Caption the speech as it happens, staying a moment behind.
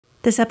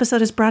This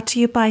episode is brought to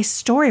you by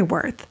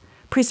Storyworth.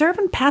 Preserve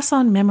and pass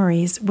on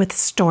memories with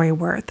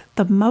Storyworth,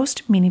 the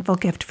most meaningful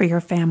gift for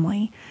your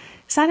family.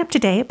 Sign up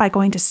today by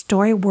going to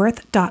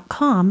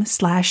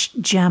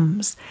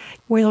storyworth.com/gems,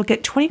 where you'll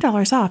get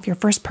 $20 off your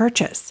first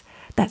purchase.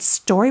 That's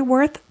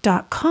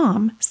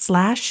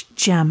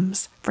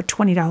storyworth.com/gems for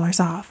 $20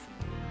 off.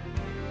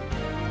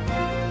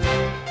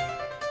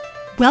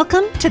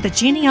 Welcome to the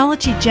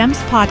Genealogy Gems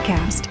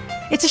Podcast.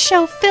 It's a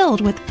show filled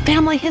with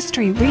family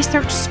history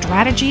research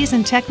strategies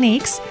and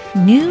techniques,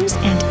 news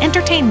and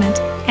entertainment,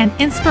 and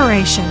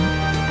inspiration.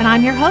 And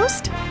I'm your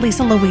host,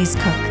 Lisa Louise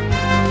Cooke.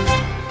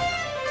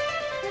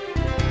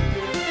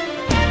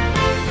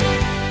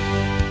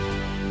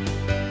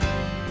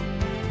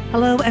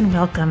 Hello and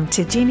welcome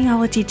to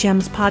Genealogy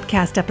Gems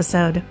Podcast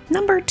episode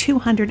number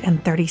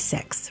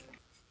 236.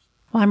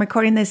 Well, I'm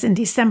recording this in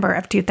December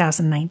of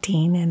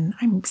 2019, and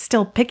I'm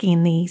still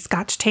picking the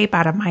Scotch tape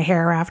out of my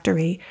hair after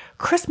a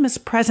Christmas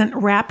present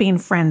wrapping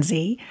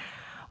frenzy,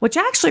 which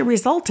actually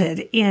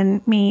resulted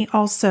in me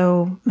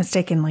also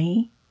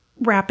mistakenly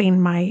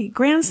wrapping my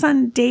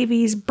grandson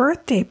Davy's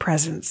birthday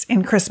presents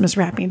in Christmas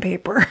wrapping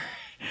paper.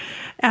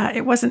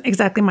 It wasn't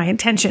exactly my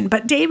intention,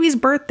 but Davy's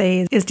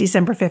birthday is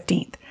December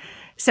 15th.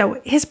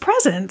 So his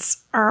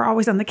presents are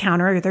always on the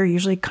counter. They're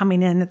usually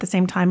coming in at the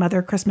same time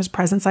other Christmas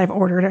presents I've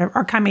ordered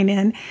are coming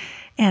in.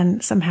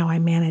 And somehow I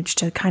managed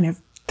to kind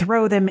of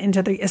throw them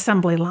into the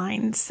assembly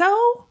line.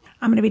 So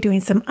I'm going to be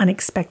doing some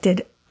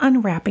unexpected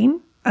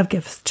unwrapping of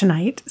gifts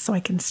tonight so I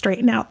can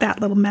straighten out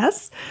that little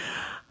mess.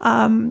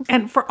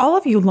 And for all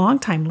of you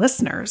longtime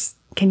listeners,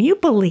 can you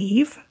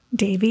believe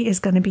Davy is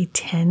going to be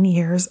 10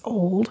 years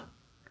old?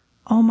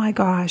 Oh my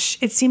gosh.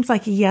 It seems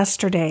like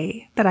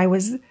yesterday that I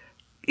was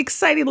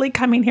excitedly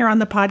coming here on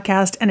the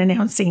podcast and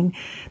announcing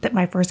that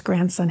my first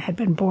grandson had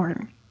been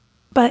born.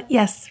 But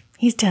yes,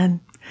 he's 10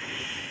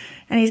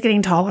 and he's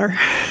getting taller.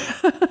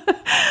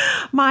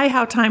 My,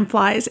 how time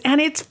flies. And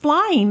it's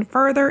flying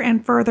further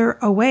and further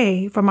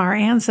away from our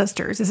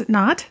ancestors, is it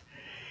not?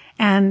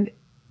 And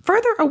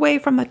further away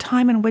from the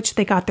time in which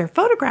they got their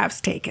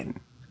photographs taken,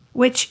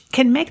 which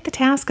can make the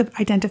task of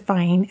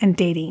identifying and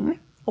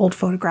dating old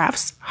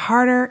photographs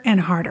harder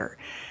and harder.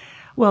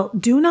 Well,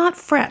 do not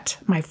fret,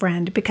 my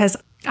friend, because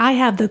I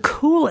have the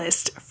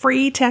coolest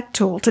free tech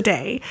tool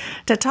today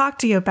to talk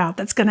to you about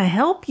that's going to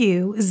help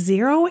you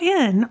zero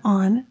in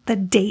on the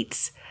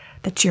dates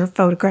that your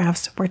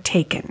photographs were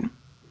taken.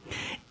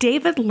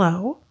 David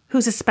Lowe,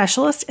 who's a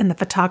specialist in the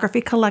photography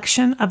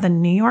collection of the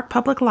New York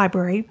Public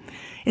Library,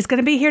 is going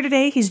to be here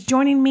today. He's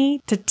joining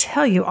me to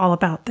tell you all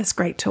about this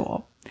great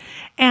tool.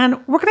 And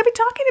we're going to be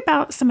talking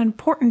about some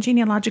important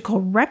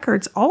genealogical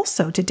records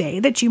also today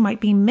that you might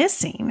be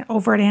missing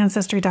over at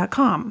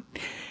Ancestry.com.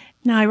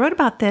 Now, I wrote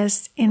about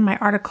this in my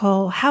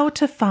article, How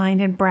to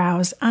Find and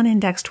Browse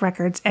Unindexed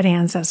Records at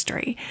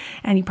Ancestry.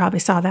 And you probably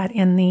saw that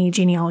in the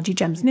Genealogy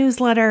Gems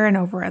newsletter and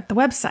over at the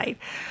website.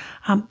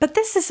 But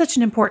this is such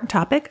an important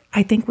topic.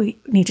 I think we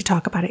need to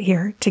talk about it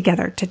here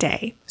together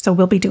today. So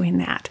we'll be doing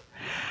that.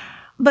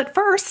 But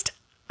first,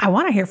 I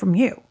want to hear from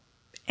you.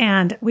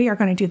 And we are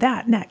going to do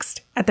that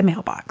next at the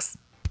mailbox.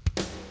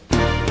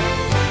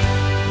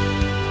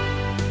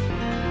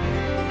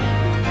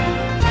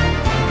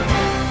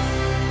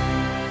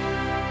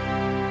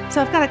 So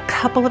I've got a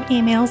couple of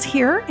emails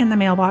here in the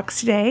mailbox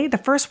today. The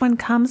first one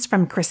comes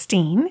from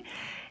Christine,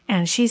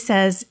 and she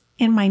says,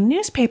 in my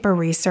newspaper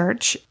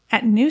research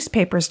at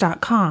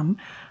newspapers.com,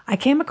 I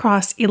came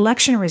across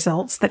election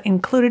results that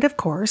included, of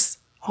course,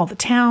 all the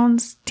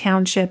towns,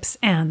 townships,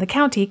 and the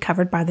county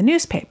covered by the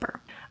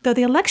newspaper. Though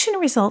the election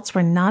results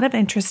were not of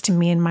interest to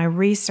me in my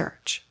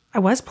research, I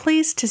was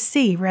pleased to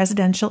see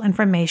residential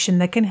information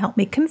that can help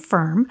me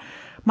confirm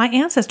my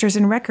ancestors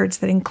in records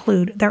that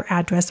include their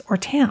address or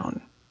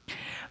town.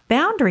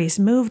 Boundaries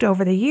moved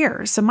over the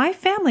years, so my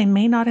family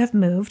may not have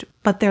moved,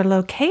 but their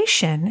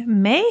location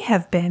may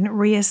have been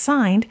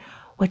reassigned,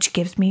 which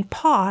gives me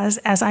pause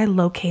as I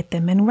locate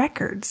them in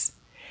records.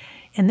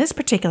 In this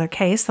particular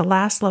case, the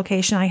last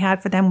location I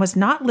had for them was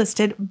not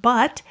listed,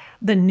 but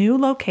the new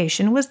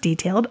location was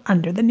detailed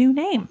under the new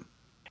name.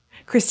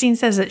 Christine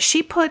says that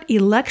she put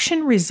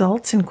election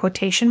results in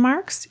quotation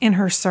marks in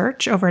her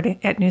search over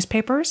at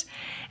newspapers,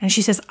 and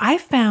she says, I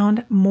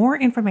found more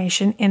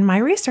information in my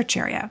research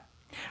area,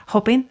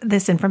 hoping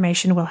this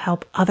information will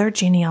help other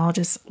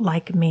genealogists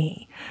like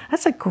me.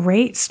 That's a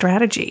great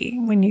strategy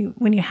when you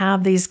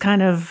have these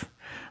kind of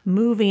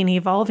moving,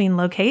 evolving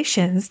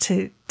locations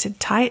to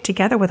tie it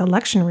together with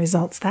election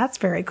results. That's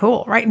very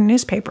cool, right in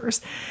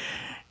newspapers.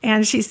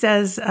 And she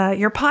says,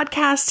 your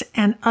podcast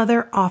and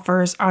other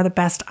offers are the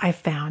best I've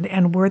found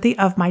and worthy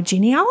of my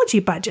genealogy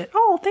budget.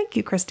 Oh, thank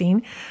you,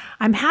 Christine.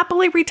 I'm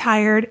happily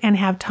retired and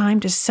have time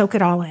to soak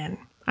it all in.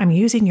 I'm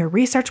using your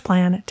research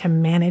plan to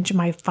manage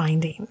my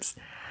findings.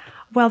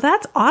 Well,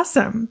 that's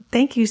awesome.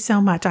 Thank you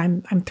so much.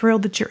 I'm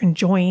thrilled that you're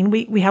enjoying.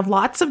 We have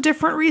lots of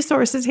different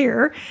resources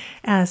here,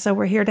 so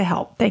we're here to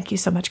help. Thank you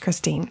so much,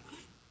 Christine.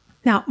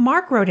 Now,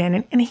 Mark wrote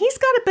in, and he's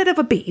got a bit of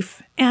a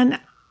beef, and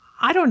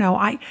I don't know.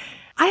 I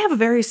have a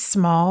very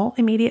small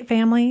immediate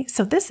family,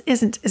 so this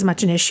isn't as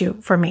much an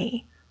issue for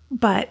me.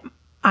 but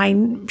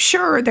I'm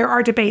sure there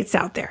are debates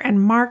out there.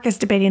 And Mark is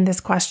debating this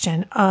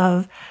question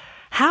of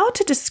how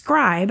to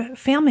describe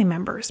family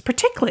members,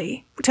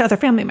 particularly to other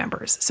family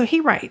members. So he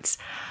writes,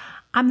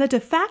 I'm the de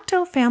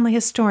facto family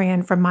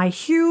historian for my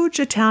huge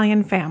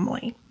Italian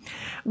family.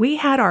 We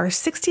had our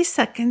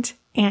 62nd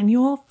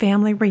annual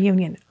family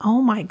reunion.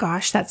 Oh my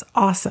gosh, that's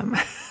awesome.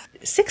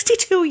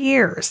 62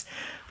 years.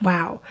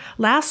 Wow.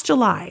 Last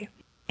July.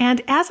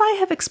 And as I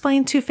have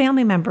explained to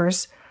family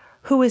members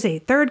who is a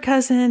third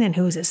cousin and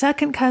who is a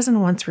second cousin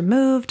once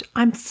removed,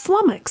 I'm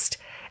flummoxed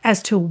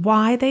as to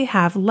why they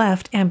have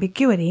left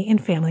ambiguity in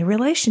family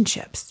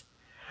relationships.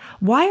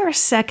 Why are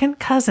second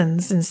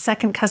cousins and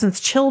second cousins'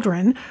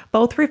 children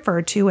both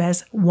referred to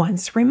as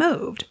once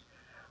removed?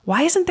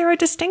 Why isn't there a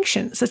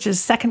distinction, such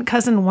as second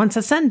cousin once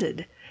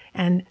ascended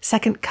and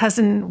second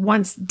cousin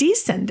once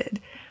descended,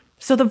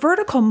 so the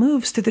vertical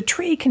moves through the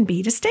tree can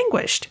be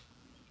distinguished?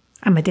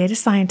 I'm a data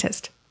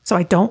scientist, so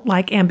I don't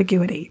like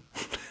ambiguity.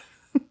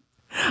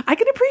 I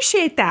can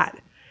appreciate that.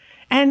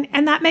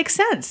 And that makes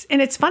sense.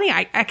 And it's funny,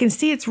 I can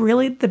see it's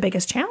really the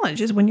biggest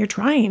challenge is when you're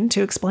trying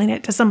to explain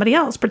it to somebody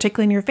else,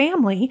 particularly in your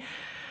family,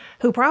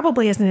 who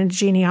probably isn't in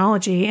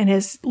genealogy and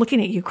is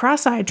looking at you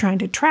cross-eyed trying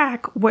to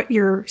track what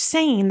you're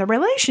saying the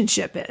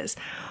relationship is.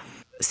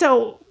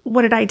 So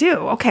what did I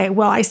do? Okay,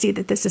 well, I see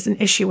that this is an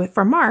issue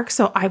for Mark,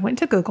 so I went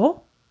to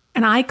Google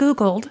and I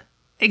Googled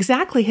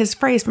exactly his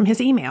phrase from his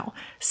email,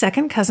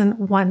 second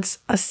cousin once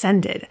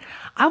ascended.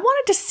 I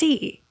wanted to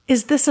see,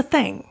 is this a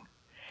thing?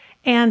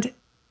 And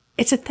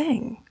it's a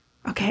thing.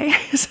 Okay.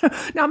 So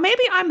now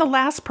maybe I'm the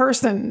last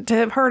person to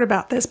have heard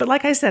about this, but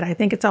like I said, I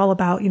think it's all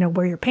about,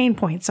 where your pain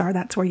points are.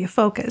 That's where you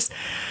focus.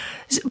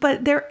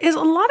 But there is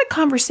a lot of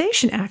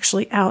conversation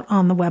actually out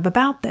on the web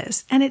about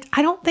this. And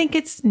I don't think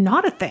it's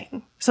not a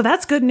thing. So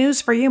that's good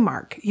news for you,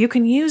 Mark. You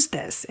can use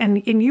this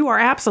and you are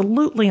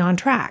absolutely on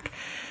track.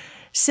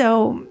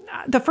 So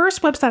the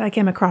first website I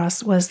came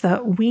across was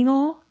the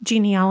Weinel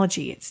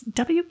Genealogy. It's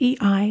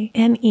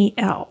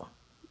Weinel.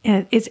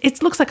 And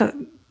it looks like a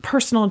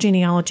personal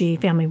genealogy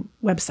family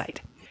website.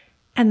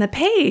 And the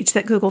page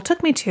that Google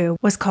took me to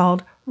was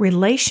called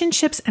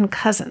Relationships and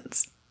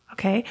Cousins.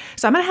 Okay.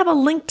 So I'm going to have a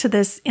link to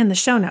this in the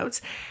show notes.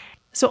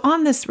 So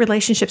on this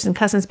Relationships and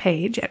Cousins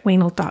page at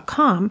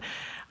Weinel.com,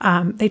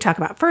 they talk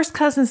about first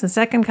cousins and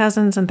second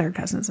cousins and third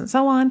cousins and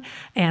so on.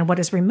 And what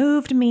does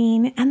removed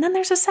mean? And then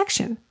there's a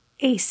section,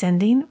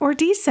 ascending or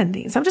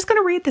descending. So I'm just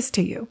going to read this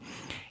to you.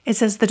 It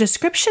says, the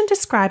description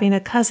describing a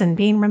cousin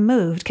being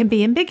removed can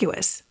be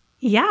ambiguous.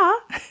 Yeah.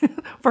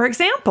 For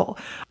example,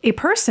 a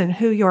person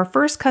who your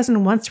first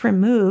cousin once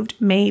removed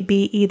may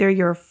be either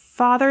your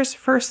father's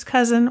first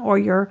cousin or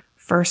your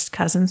first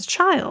cousin's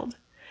child.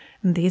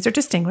 And these are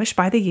distinguished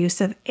by the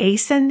use of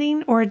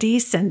ascending or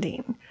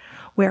descending,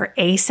 where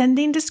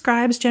ascending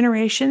describes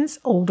generations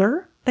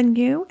older than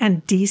you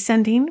and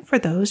descending for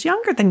those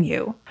younger than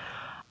you.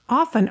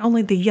 Often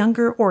only the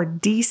younger or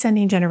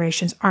descending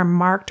generations are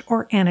marked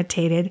or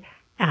annotated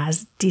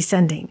as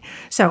descending.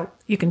 So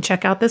you can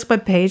check out this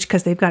webpage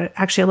because they've got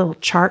actually a little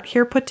chart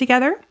here put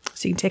together.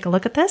 So you can take a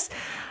look at this.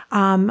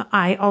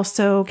 I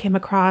also came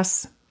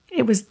across,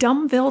 it was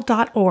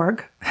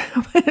dumville.org,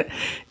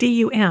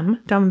 D-U-M,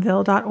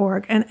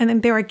 dumville.org. And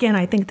then there again,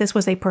 I think this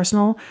was a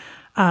personal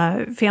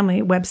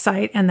family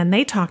website. And then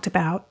they talked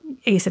about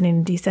ascending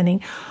and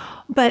descending.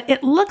 But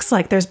it looks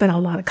like there's been a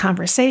lot of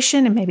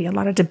conversation and maybe a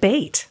lot of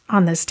debate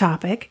on this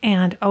topic.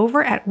 And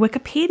over at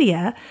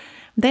Wikipedia,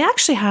 they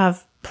actually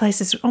have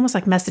places almost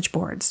like message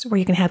boards where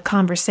you can have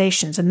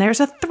conversations. And there's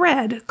a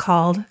thread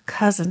called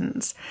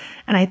Cousins.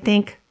 And I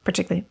think,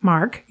 particularly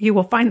Mark, you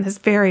will find this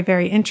very,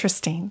 very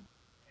interesting.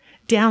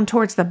 Down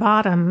towards the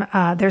bottom,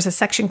 there's a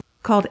section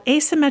called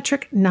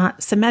Asymmetric,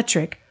 Not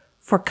Symmetric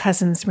for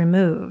Cousins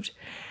Removed.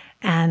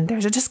 And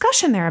there's a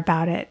discussion there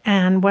about it.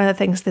 And one of the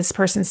things this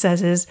person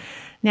says is,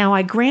 now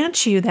I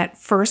grant you that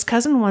first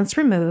cousin once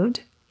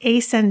removed,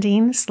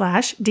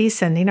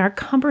 ascending/descending are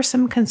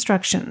cumbersome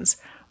constructions,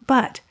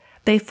 but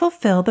they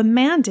fulfill the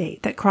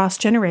mandate that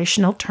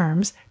cross-generational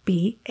terms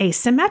be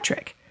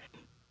asymmetric.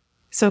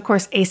 So, of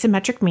course,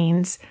 asymmetric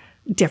means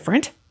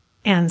different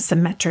and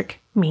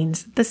symmetric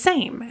means the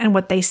same. And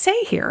what they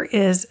say here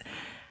is,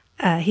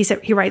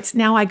 he writes,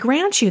 now I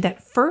grant you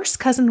that first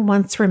cousin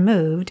once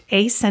removed,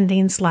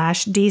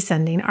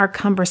 ascending/descending are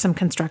cumbersome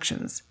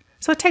constructions.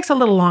 So it takes a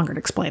little longer to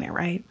explain it,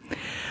 right?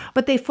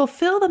 But they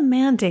fulfill the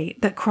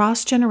mandate that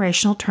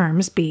cross-generational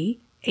terms be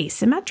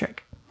asymmetric.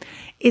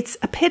 It's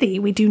a pity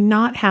we do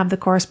not have the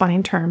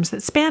corresponding terms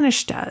that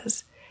Spanish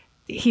does.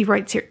 He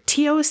writes here,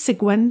 tío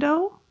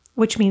segundo,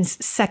 which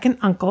means second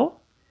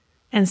uncle,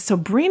 and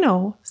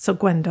sobrino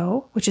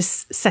segundo, which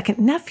is second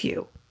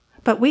nephew.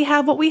 But we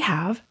have what we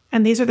have,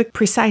 and these are the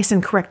precise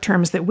and correct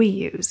terms that we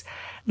use.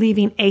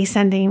 Leaving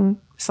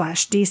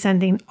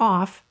ascending/descending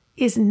off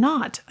is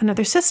not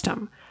another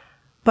system,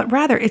 but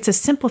rather it's a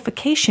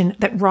simplification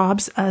that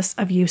robs us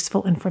of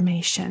useful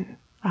information.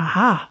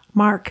 Aha,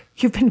 Mark,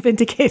 you've been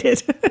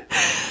vindicated.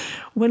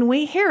 When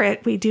we hear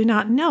it, we do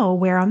not know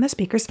where on the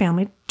speaker's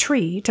family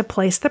tree to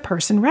place the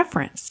person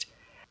referenced.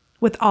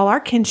 with all our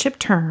kinship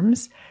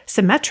terms,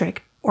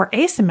 symmetric or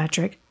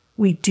asymmetric,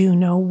 we do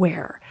know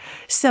where.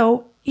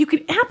 So you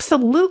can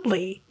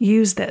absolutely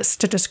use this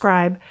to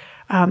describe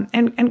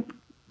and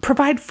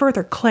provide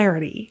further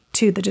clarity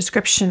to the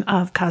description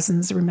of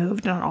cousins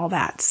removed and all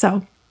that.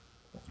 So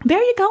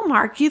there you go,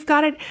 Mark. You've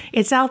got it.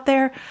 It's out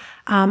there.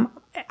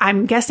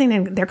 I'm guessing,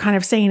 and they're kind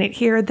of saying it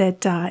here,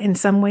 that in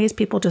some ways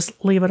people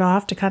just leave it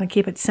off to kind of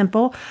keep it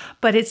simple.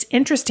 But it's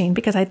interesting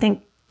because I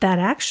think that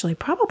actually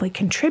probably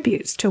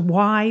contributes to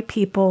why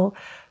people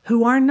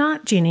who are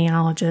not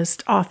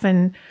genealogists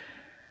often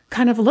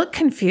kind of look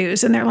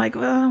confused and they're like,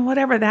 well,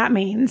 whatever that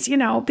means,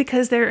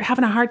 because they're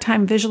having a hard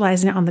time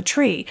visualizing it on the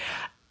tree.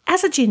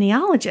 As a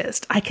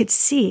genealogist, I could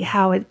see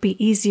how it'd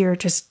be easier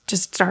to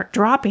just start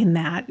dropping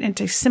that and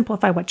to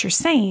simplify what you're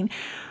saying.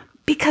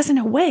 Because in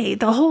a way,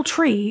 the whole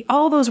tree,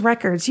 all those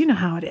records, you know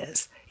how it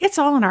is. It's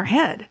all in our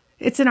head.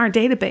 It's in our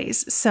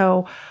database.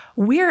 So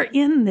we're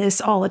in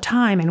this all the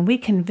time and we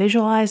can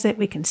visualize it.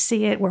 We can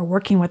see it. We're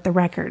working with the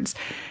records.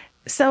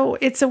 So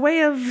it's a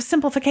way of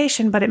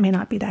simplification, but it may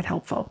not be that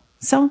helpful.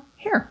 So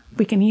here,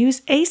 we can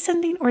use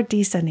ascending or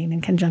descending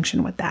in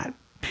conjunction with that.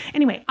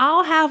 Anyway,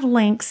 I'll have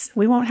links.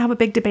 We won't have a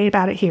big debate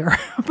about it here,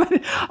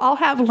 but I'll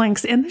have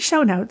links in the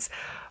show notes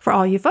for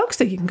all you folks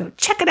so you can go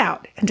check it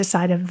out and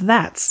decide if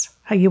that's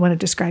how you want to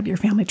describe your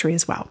family tree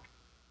as well.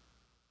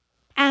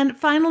 And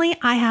finally,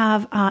 I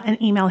have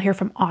an email here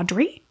from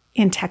Audrey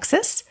in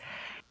Texas.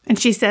 And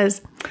she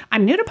says,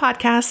 I'm new to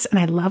podcasts and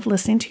I love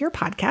listening to your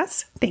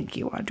podcasts. Thank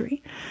you,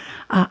 Audrey.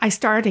 I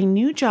started a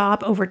new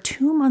job over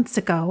 2 months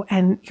ago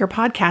and your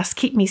podcasts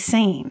keep me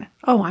sane.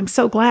 Oh, I'm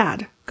so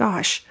glad.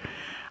 Gosh.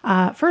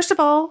 First of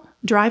all,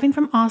 driving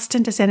from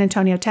Austin to San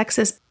Antonio,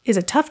 Texas is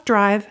a tough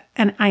drive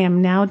and I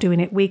am now doing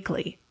it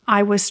weekly.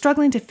 I was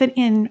struggling to fit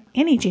in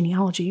any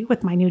genealogy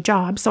with my new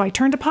job, so I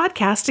turned to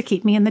podcasts to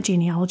keep me in the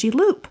genealogy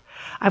loop.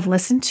 I've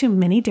listened to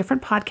many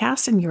different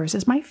podcasts, and yours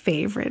is my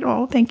favorite.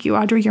 Oh, thank you,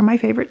 Audrey. You're my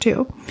favorite,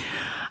 too.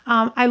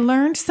 I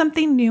learned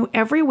something new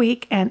every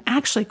week and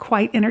actually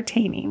quite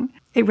entertaining.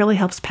 It really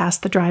helps pass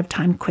the drive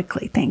time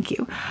quickly. Thank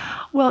you.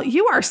 Well,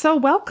 you are so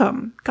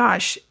welcome.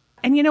 Gosh.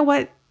 And you know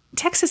what?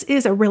 Texas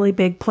is a really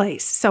big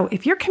place. So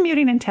if you're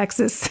commuting in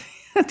Texas,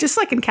 just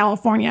like in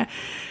California,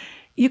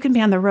 you can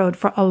be on the road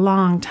for a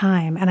long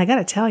time. And I got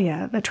to tell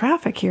you, the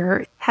traffic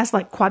here has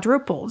like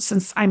quadrupled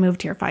since I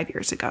moved here 5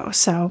 years ago.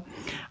 So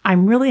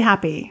I'm really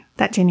happy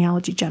that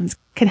Genealogy Gems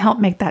can help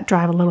make that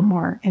drive a little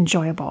more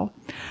enjoyable.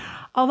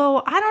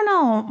 Although, I don't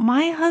know,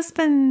 my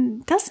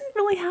husband doesn't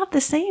really have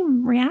the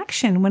same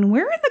reaction when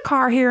we're in the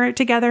car here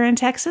together in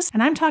Texas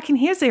and I'm talking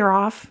his ear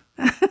off.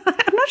 I'm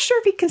not sure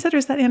if he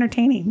considers that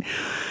entertaining.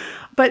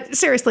 But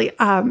seriously,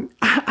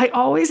 I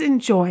always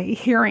enjoy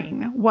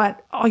hearing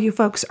what all you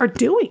folks are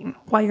doing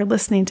while you're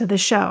listening to the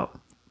show.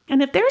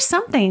 And if there's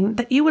something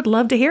that you would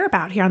love to hear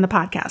about here on the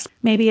podcast,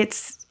 maybe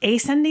it's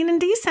ascending and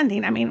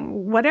descending. I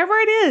mean, whatever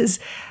it is.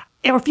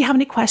 Or if you have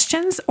any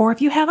questions or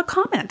if you have a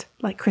comment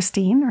like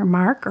Christine or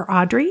Mark or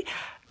Audrey,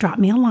 drop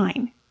me a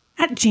line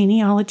at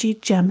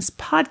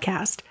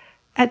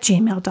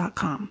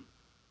genealogygemspodcast@gmail.com.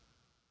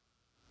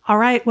 All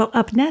right. Well,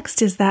 up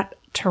next is that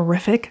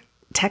terrific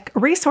tech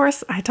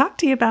resource I talked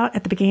to you about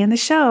at the beginning of the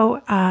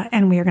show.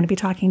 And we are going to be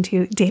talking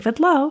to David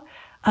Lowe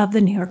of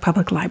the New York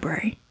Public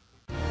Library.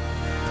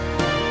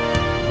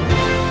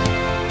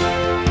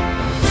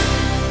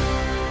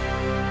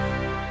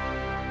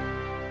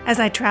 As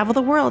I travel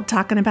the world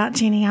talking about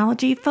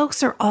genealogy,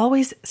 folks are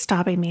always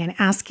stopping me and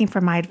asking for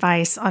my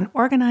advice on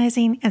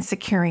organizing and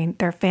securing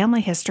their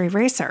family history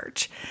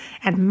research.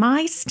 And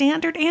my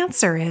standard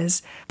answer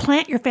is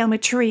plant your family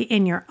tree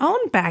in your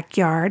own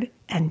backyard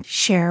and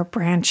share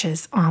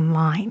branches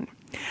online.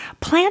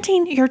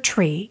 Planting your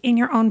tree in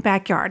your own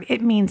backyard,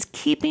 it means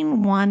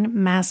keeping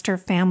one master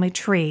family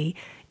tree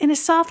in a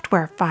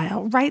software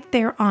file right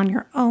there on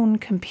your own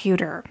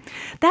computer.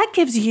 That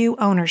gives you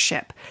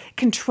ownership,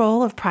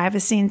 control of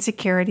privacy and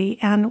security,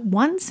 and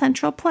one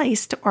central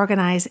place to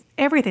organize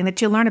everything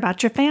that you learn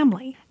about your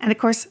family. And of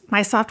course,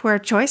 my software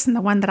of choice and the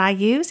one that I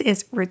use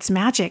is Roots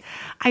Magic.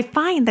 I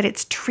find that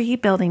its tree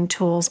building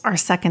tools are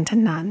second to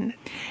none.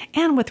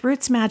 And with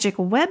Roots Magic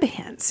Web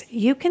Hints,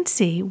 you can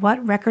see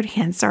what record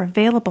hints are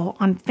available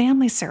on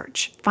Family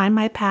Search, Find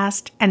My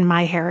Past, and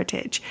My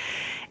Heritage.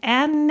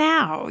 And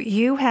now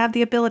you have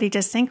the ability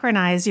to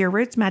synchronize your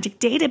Roots Magic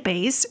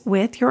database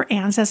with your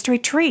Ancestry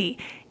tree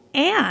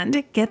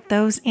and get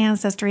those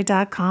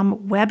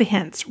Ancestry.com web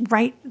hints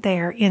right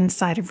there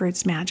inside of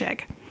Roots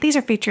Magic. These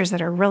are features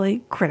that are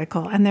really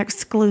critical and they're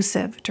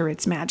exclusive to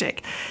Roots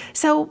Magic.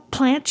 So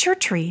plant your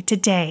tree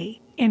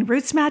today in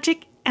Roots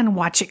Magic and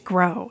watch it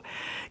grow.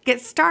 Get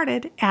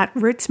started at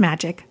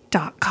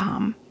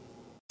rootsmagic.com.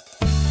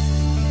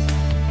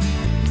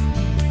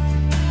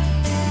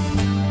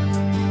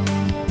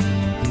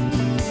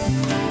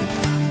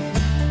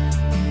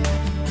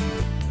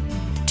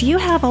 Do you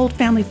have old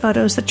family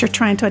photos that you're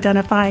trying to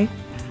identify?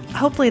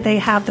 Hopefully they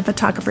have the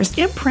photographer's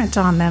imprint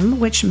on them,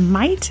 which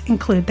might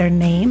include their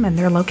name and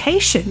their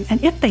location.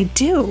 And if they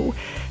do,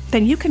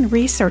 then you can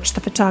research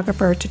the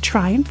photographer to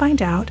try and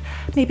find out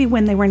maybe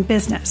when they were in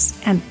business,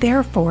 and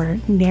therefore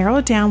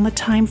narrow down the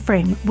time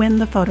frame when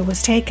the photo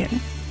was taken.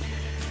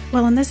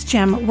 Well, in this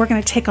gem, we're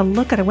going to take a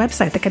look at a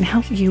website that can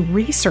help you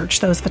research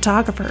those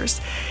photographers.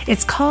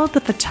 It's called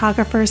the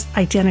Photographer's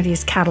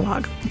Identities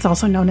Catalog. It's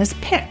also known as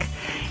PIC,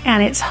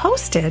 and it's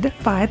hosted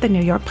by the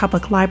New York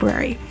Public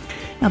Library.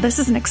 Now, this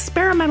is an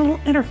experimental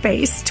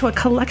interface to a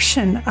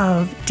collection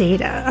of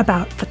data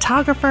about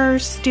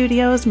photographers,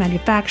 studios,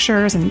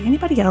 manufacturers, and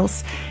anybody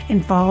else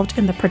involved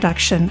in the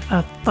production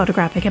of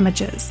photographic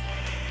images.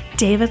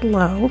 David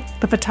Lowe,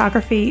 the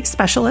photography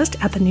specialist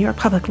at the New York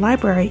Public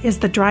Library, is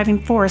the driving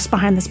force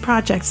behind this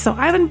project. So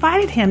I've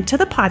invited him to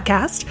the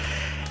podcast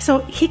so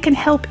he can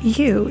help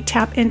you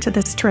tap into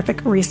this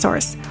terrific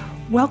resource.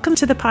 Welcome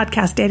to the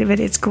podcast, David.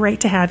 It's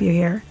great to have you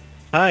here.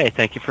 Hi,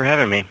 thank you for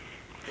having me.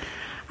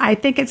 I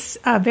think it's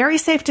very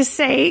safe to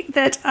say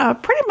that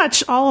pretty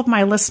much all of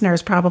my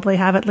listeners probably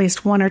have at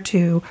least one or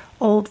two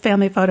old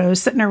family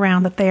photos sitting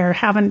around that they are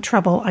having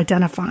trouble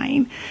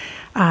identifying.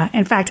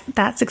 In fact,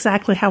 that's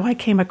exactly how I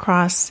came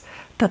across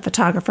the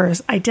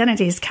Photographer's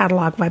Identities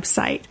Catalog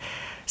website.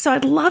 So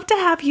I'd love to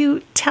have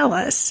you tell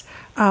us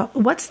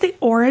what's the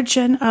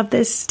origin of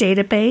this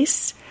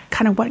database,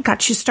 kind of what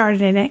got you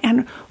started in it,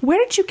 and where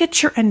did you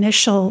get your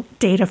initial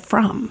data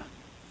from?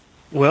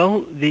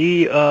 Well,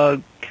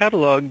 the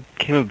catalog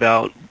came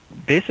about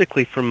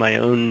basically from my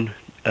own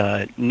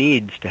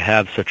needs to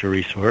have such a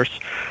resource.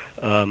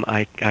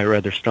 I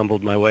rather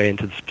stumbled my way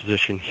into this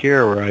position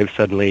here where I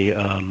suddenly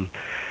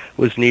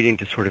was needing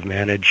to sort of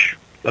manage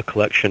a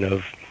collection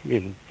of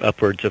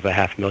upwards of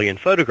 500,000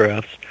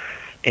 photographs,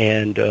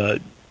 and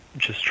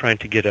just trying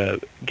to get a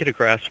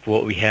grasp of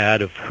what we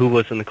had, of who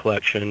was in the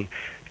collection,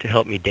 to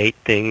help me date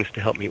things,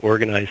 to help me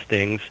organize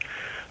things.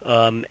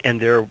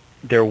 And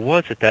there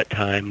was at that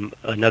time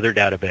another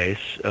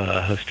database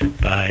hosted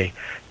by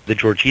the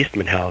George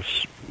Eastman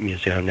House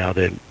Museum, now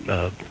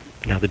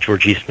the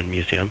George Eastman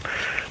Museum,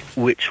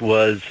 which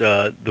was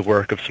the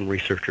work of some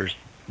researchers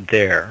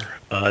there.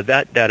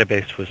 That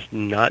database was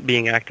not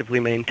being actively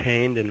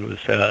maintained, and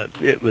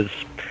it was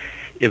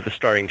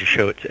starting to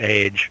show its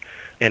age,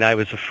 and I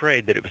was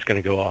afraid that it was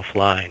going to go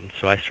offline.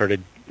 So I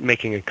started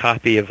making a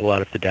copy of a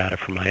lot of the data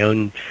for my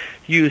own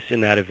use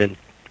in that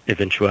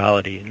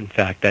eventuality. In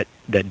fact, that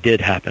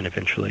did happen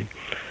eventually.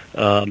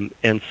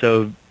 And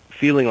so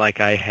feeling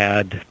like I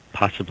had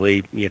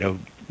possibly,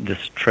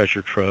 this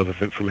treasure trove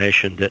of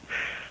information that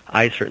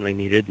I certainly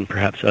needed, and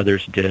perhaps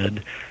others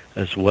did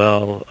as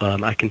well,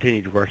 I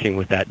continued working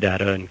with that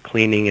data and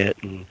cleaning it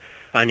and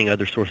finding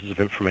other sources of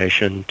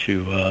information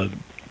to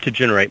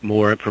generate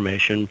more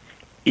information.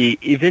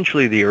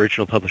 Eventually, the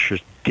original publishers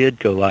did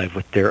go live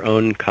with their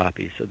own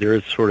copy, so there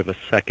is sort of a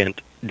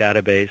second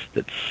database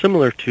that's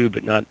similar to,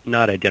 but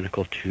not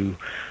identical to,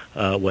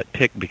 what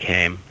PIC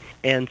became.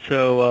 And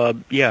so,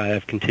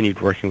 I've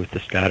continued working with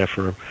this data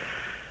for,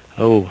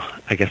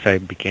 I guess I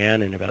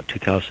began in about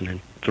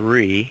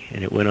 2003,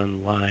 and it went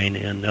online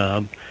in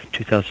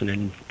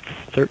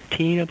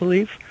 2013, I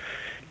believe.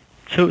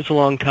 So it was a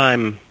long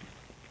time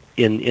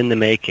in the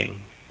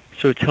making.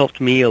 So it's helped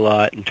me a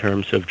lot in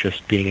terms of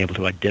just being able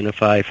to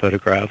identify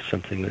photographs,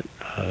 something that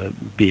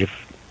be of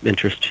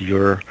interest to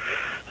your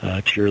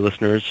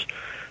listeners,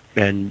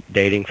 and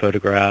dating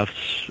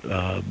photographs,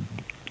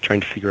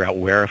 trying to figure out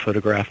where a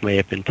photograph may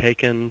have been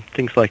taken,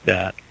 things like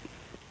that.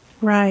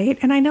 Right.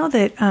 And I know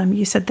that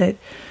you said that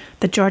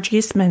the George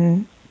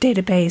Eastman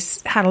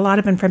database had a lot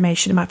of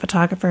information about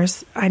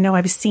photographers. I know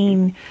I've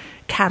seen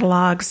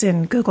catalogs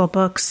in Google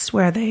Books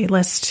where they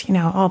list,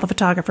 all the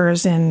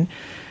photographers in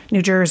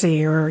New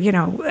Jersey or,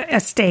 a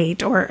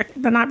state, or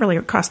but not really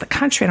across the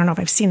country. I don't know if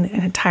I've seen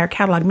an entire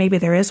catalog. Maybe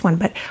there is one.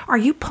 But are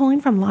you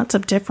pulling from lots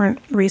of different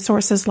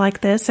resources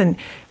like this? And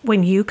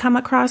when you come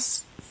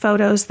across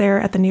photos there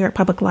at the New York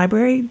Public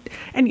Library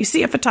and you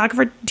see a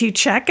photographer, do you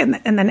check and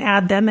then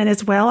add them in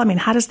as well? I mean,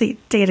 how does the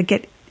data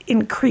get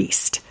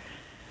increased?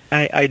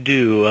 I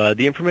do.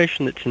 The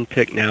information that's in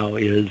PIC now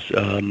is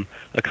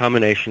a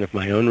combination of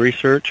my own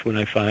research. When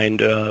I find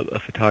a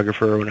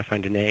photographer, or when I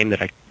find a name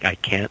that I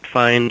can't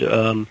find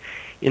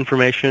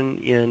information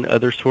in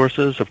other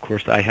sources, of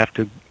course I have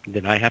to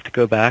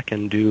go back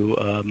and do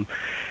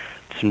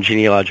some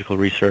genealogical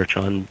research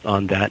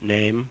on that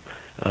name.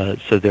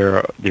 So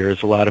there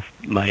is a lot of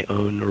my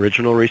own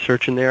original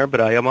research in there,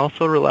 but I am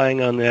also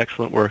relying on the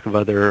excellent work of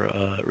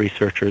other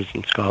researchers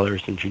and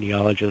scholars and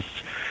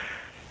genealogists,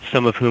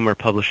 some of whom are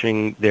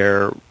publishing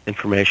their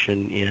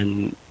information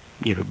in,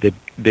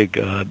 big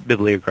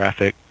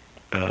bibliographic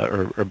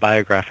or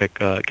biographic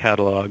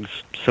catalogs,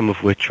 some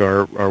of which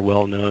are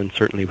well known,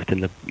 certainly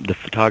within the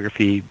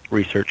photography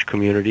research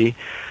community.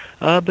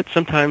 But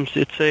sometimes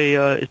it's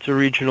a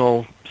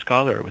regional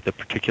scholar with a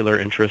particular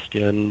interest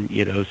in,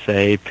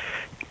 say,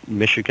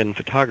 Michigan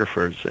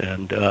photographers,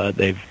 and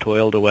they've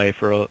toiled away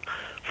for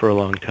a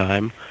long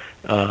time,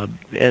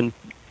 and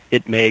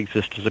it may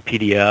exist as a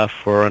PDF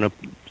or on a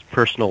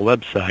personal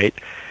website,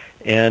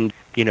 and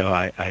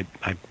I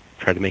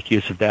try to make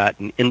use of that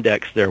and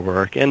index their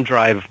work and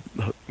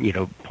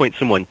point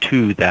someone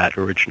to that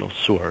original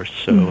source.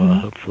 So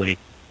hopefully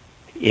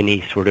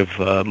any sort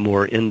of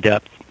more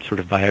in-depth sort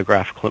of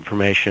biographical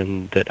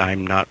information that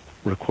I'm not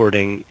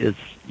recording is,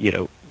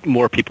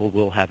 more people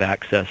will have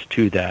access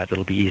to that.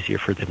 It'll be easier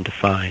for them to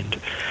find.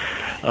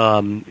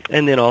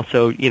 And then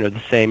also,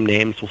 the same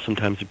names will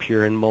sometimes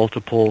appear in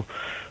multiple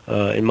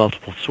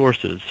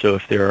sources. So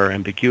if there are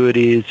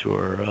ambiguities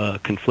or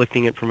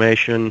conflicting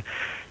information,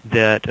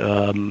 that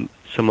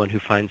someone who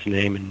finds a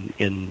name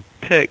in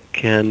PIC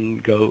can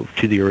go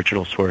to the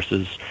original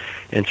sources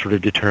and sort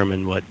of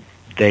determine what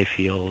they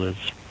feel is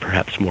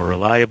perhaps more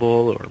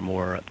reliable or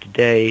more up to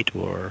date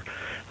or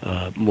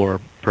more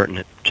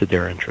pertinent to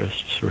their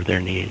interests or their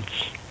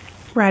needs.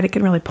 Right. It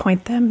can really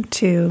point them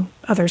to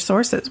other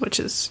sources, which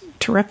is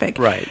terrific.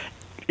 Right.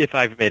 If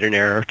I've made an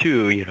error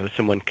too,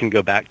 someone can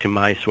go back to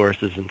my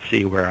sources and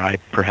see where I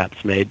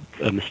perhaps made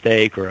a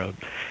mistake or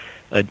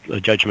a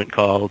judgment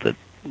call that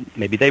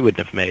maybe they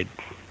wouldn't have made.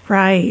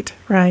 Right.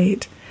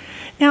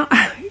 Now,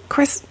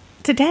 Chris,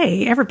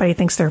 today everybody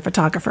thinks they're a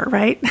photographer,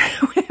 right?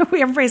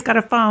 Everybody's got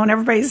a phone.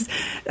 Everybody's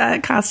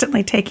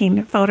constantly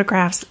taking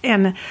photographs.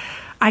 And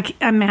I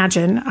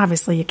imagine,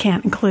 obviously, you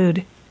can't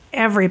include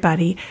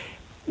everybody.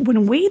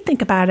 When we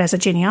think about it as a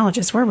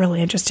genealogist, we're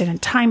really interested in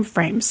time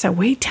frames. So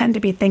we tend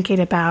to be thinking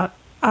about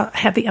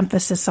heavy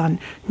emphasis on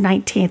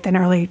 19th and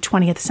early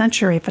 20th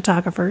century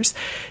photographers.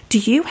 Do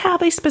you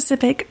have a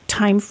specific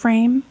time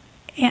frame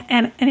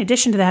and in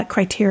addition to that,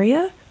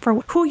 criteria for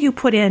who you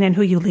put in and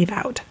who you leave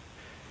out?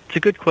 It's a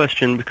good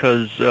question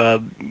because,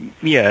 as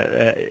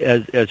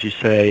you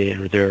say,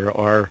 there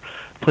are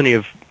plenty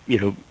of,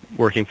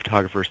 working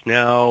photographers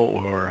now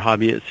or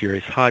hobbyists,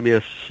 serious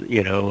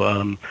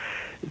hobbyists,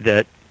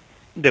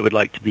 that would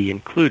like to be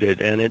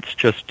included, and it's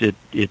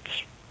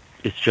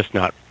just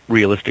not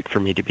realistic for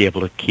me to be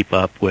able to keep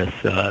up with,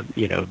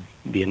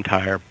 the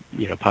entire,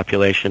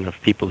 population of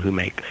people who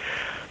make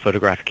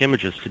photographic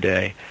images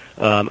today.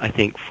 I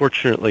think,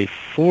 fortunately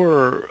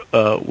for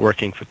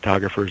working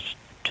photographers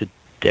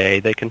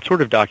today, they can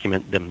sort of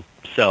document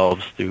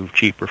themselves through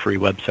cheap or free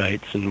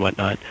websites and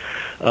whatnot.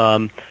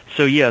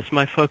 So yes,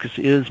 my focus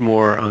is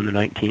more on the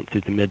 19th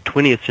through the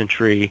mid-20th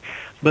century,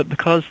 but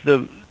because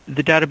the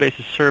database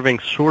is serving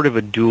sort of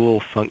a dual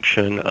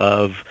function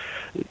of,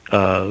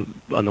 on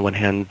the one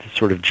hand, the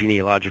sort of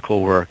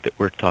genealogical work that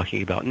we're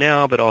talking about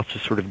now, but also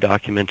sort of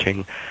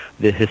documenting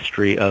the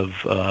history of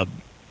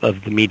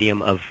the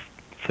medium of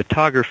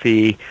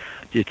photography.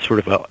 It's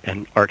sort of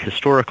an art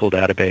historical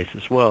database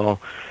as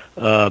well.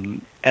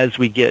 As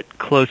we get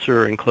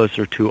closer and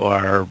closer to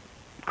our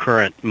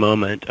current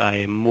moment, I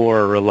am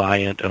more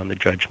reliant on the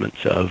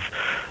judgments of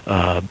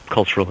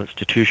cultural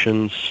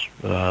institutions,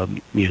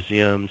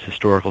 museums,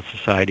 historical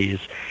societies,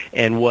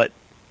 and what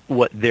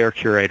their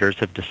curators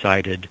have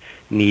decided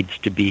needs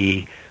to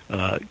be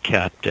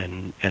kept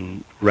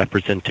and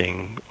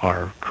representing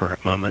our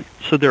current moment.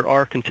 So there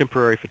are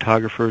contemporary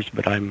photographers,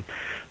 but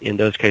in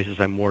those cases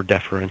I'm more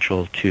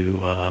deferential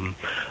to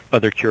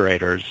other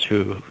curators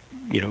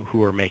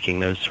who are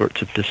making those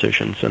sorts of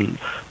decisions and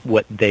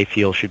what they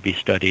feel should be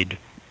studied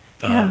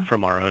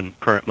from our own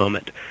current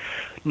moment.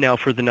 Now,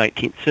 for the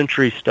 19th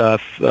century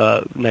stuff,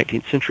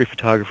 19th century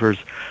photographers,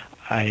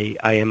 I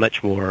am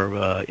much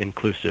more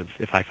inclusive.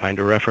 If I find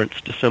a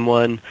reference to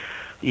someone,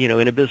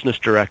 in a business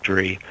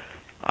directory,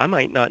 I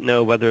might not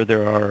know whether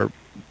there are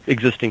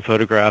existing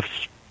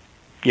photographs,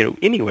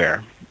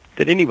 anywhere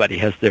that anybody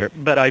has there,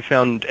 but I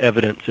found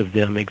evidence of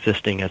them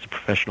existing as a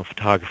professional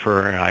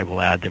photographer, and I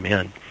will add them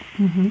in.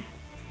 Mm-hmm.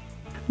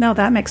 No,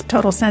 that makes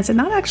total sense. And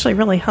that actually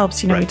really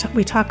helps. Right.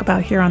 We talk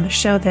about here on the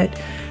show that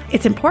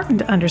it's important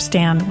to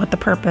understand what the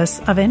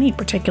purpose of any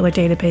particular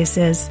database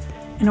is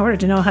in order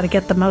to know how to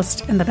get the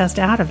most and the best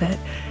out of it.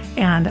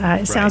 And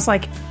it sounds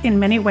like in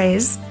many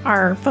ways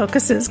our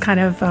focuses kind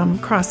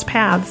of crossed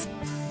paths.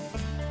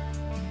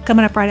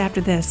 Coming up right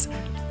after this,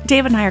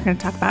 Dave and I are going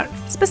to talk about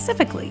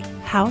specifically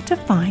how to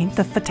find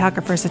the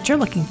photographers that you're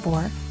looking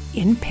for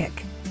in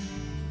PIC.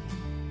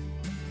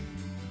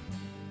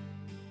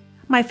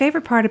 My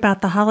favorite part about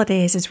the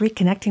holidays is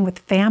reconnecting with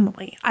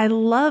family. I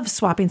love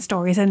swapping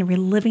stories and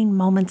reliving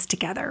moments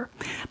together.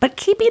 But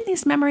keeping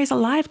these memories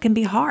alive can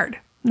be hard.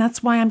 And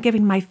that's why I'm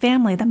giving my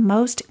family the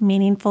most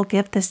meaningful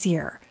gift this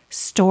year,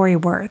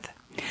 Storyworth.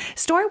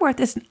 Storyworth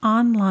is an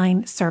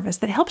online service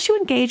that helps you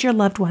engage your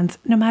loved ones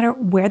no matter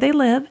where they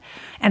live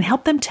and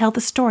help them tell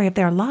the story of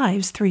their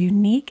lives through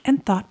unique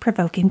and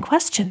thought-provoking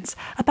questions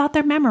about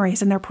their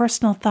memories and their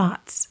personal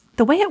thoughts.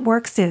 The way it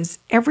works is,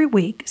 every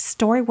week,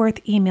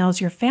 Storyworth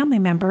emails your family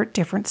member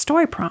different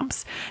story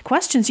prompts,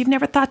 questions you've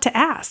never thought to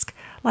ask,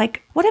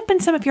 like, what have been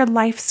some of your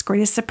life's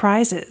greatest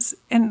surprises?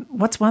 And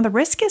what's one of the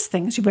riskiest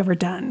things you've ever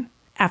done?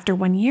 After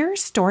 1 year,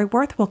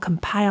 Storyworth will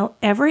compile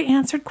every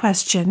answered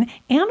question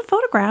and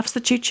photographs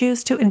that you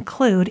choose to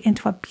include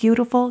into a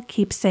beautiful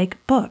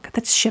keepsake book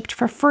that's shipped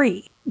for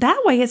free.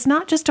 That way, it's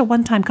not just a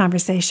one-time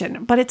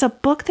conversation, but it's a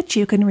book that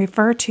you can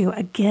refer to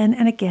again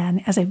and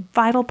again as a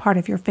vital part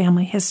of your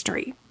family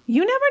history.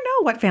 You never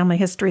know what family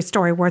history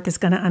Storyworth is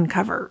going to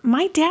uncover.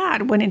 My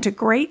dad went into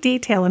great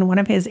detail in one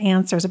of his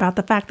answers about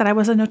the fact that I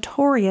was a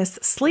notorious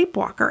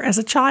sleepwalker as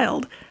a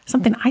child,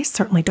 something I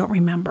certainly don't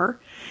remember.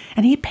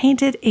 And he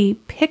painted a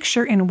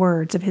picture in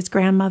words of his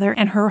grandmother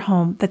and her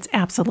home that's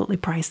absolutely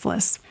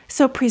priceless.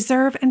 So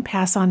preserve and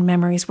pass on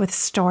memories with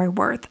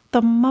Storyworth,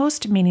 the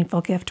most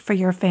meaningful gift for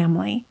your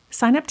family.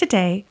 Sign up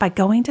today by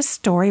going to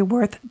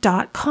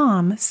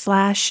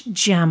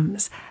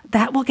storyworth.com/gems.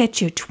 That will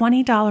get you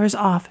 $20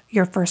 off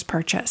your first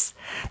purchase.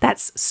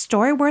 That's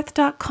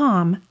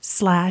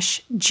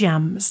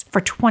storyworth.com/gems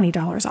for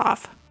 $20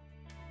 off.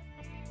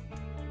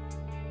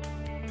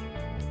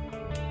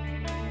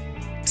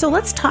 So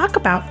let's talk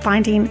about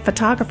finding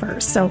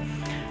photographers. So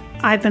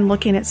I've been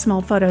looking at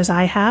small photos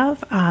I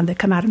have that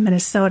come out of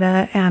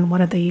Minnesota, and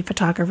one of the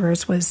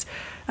photographers was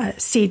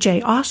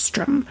C.J.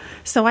 Ostrom.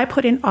 So I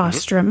put in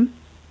Ostrom.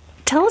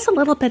 Tell us a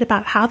little bit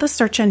about how the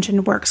search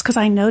engine works, because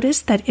I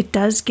noticed that it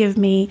does give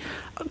me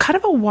kind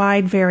of a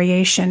wide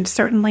variation.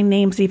 Certainly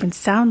names even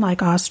sound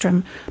like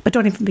Ostrom, but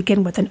don't even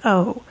begin with an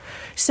O.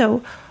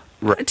 So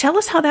tell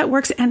us how that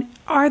works. And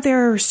are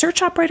there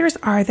search operators?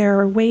 Are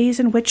there ways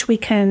in which we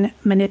can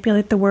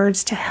manipulate the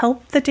words to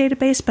help the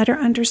database better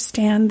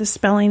understand the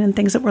spelling and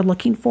things that we're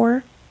looking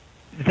for?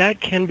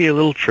 That can be a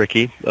little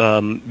tricky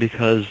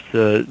because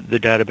the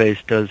database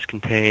does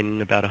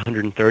contain about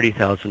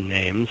 130,000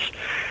 names,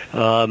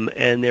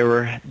 and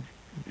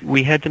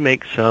we had to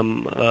make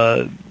some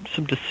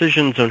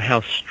decisions on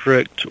how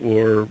strict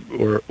or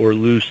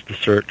loose the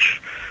search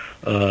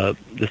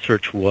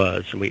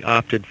was, and we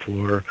opted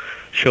for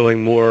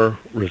showing more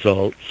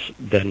results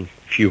than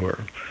fewer.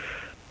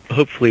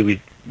 Hopefully,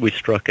 we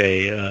struck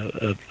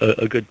a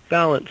good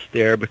balance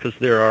there, because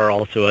there are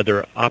also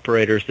other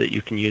operators that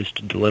you can use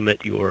to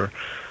delimit your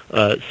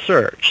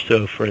search.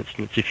 So, for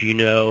instance, if you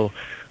know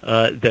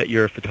that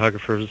your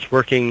photographer is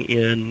working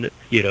in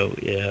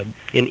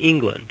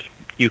England,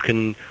 you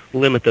can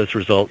limit those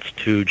results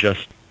to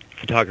just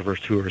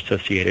photographers who are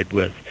associated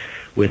with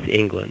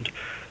England.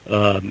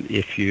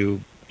 If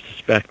you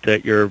suspect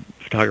that your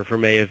photographer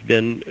may have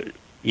been,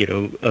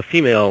 a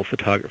female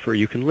photographer,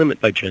 you can limit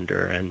by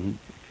gender and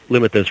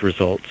limit those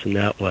results in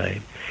that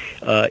way.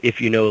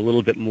 If you know a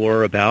little bit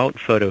more about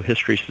photo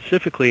history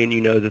specifically, and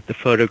you know that the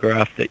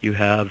photograph that you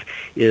have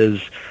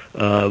is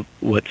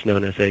what's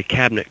known as a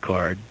cabinet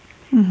card,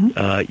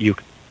 you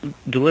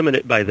delimit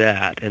it by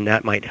that, and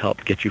that might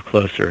help get you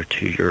closer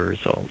to your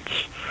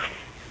results.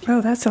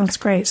 Oh, that sounds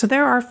great. So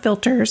there are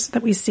filters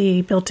that we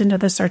see built into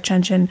the search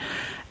engine.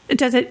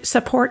 Does it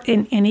support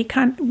in any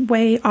kind of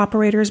way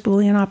operators,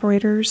 Boolean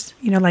operators,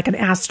 like an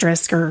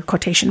asterisk or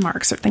quotation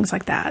marks or things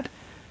like that?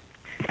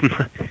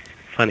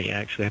 Funny,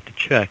 actually, I have to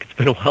check. It's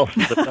been a while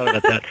since I've thought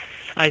about that.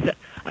 I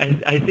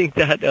think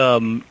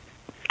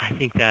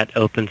that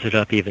opens it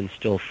up even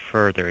still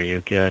further.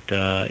 You get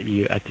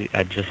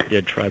I just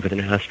did try with an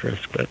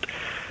asterisk, but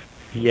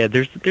yeah,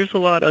 there's a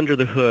lot under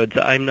the hood.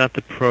 I'm not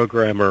the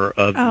programmer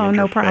of the interface.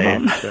 No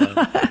problem.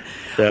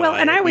 So well,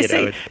 and I always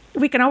say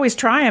we can always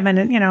try them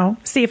and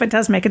see if it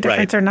does make a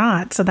difference or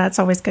not. So that's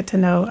always good to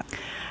know.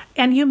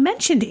 And you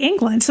mentioned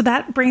England, so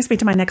that brings me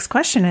to my next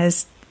question: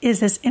 is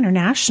this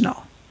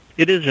international?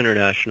 It is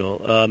international.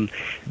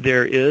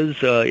 There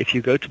is, if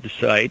you go to the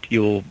site,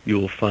 you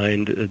will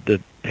find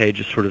the page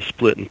is sort of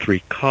split in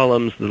three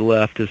columns. The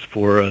left is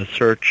for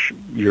search,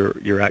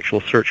 your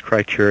actual search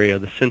criteria.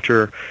 The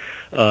center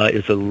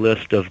is a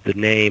list of the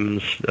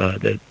names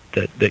that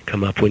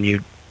come up when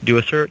you do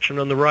a search, and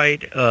on the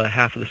right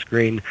half of the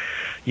screen,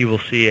 you will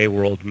see a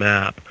world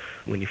map.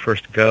 When you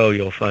first go,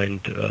 you'll find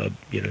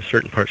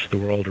certain parts of the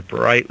world are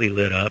brightly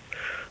lit up,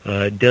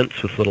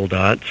 dense with little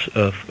dots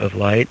of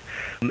light,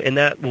 and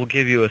that will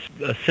give you a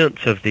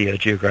sense of the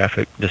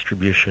geographic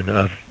distribution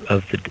of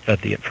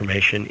the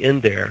information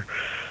in there.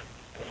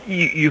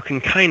 You can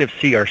kind of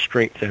see our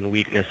strengths and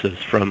weaknesses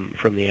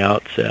from the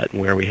outset, and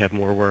where we have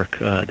more work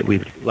that we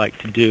would like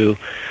to do.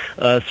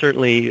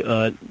 Certainly,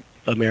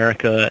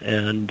 America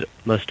and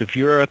most of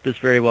Europe is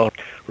very well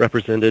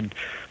represented,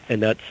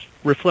 and that's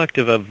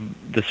reflective of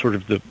the sort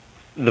of the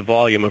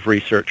volume of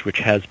research which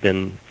has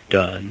been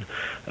done.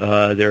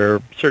 There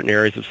are certain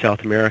areas of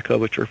South America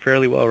which are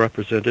fairly well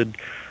represented,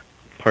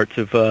 parts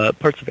of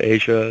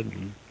Asia,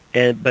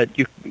 but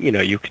you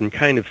can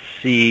kind of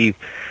see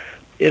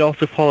it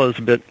also follows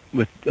a bit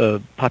with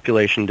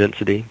population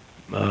density.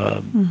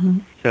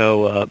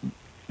 So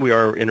we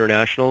are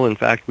international. In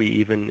fact, we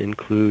even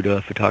include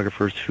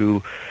photographers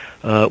who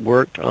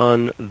worked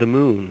on the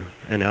moon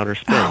and outer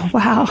space. Oh,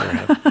 wow.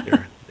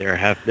 There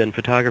have been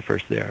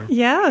photographers there.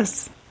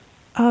 Yes.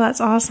 Oh,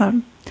 that's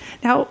awesome.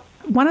 Now,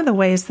 one of the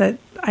ways that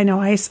I know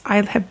I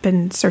have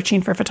been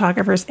searching for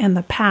photographers in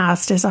the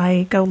past is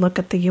I go look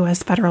at the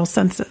U.S. federal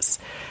census.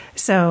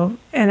 So,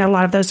 and a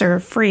lot of those are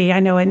free. I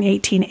know in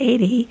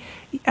 1880,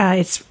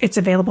 it's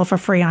available for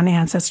free on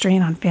Ancestry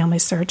and on Family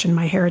Search and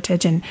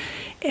MyHeritage,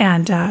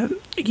 and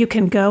you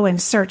can go and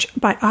search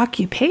by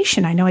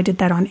occupation. I know I did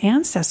that on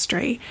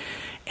Ancestry,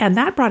 and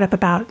that brought up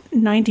about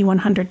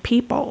 9,100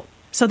 people.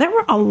 So there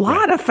were a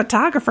lot of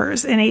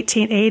photographers in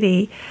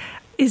 1880.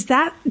 is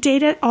that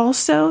data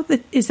also,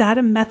 is that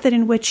a method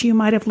in which you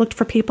might have looked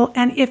for people?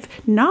 And if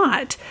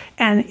not,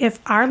 and if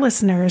our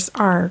listeners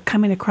are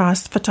coming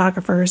across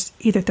photographers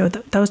either through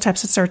those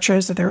types of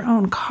searches or their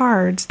own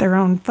cards, their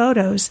own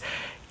photos,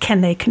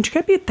 can they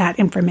contribute that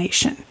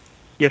information?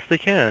 Yes, they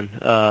can,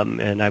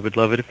 and I would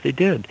love it if they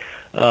did.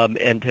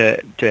 And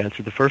to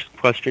answer the first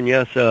question,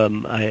 yes,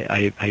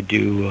 I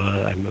do.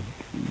 I'm a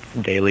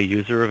daily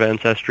user of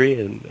Ancestry,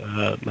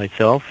 and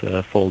myself,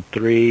 Fold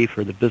 3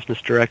 for the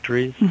business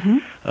directories.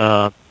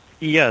 Mm-hmm.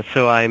 Yeah,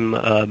 so I'm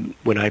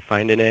when I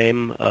find a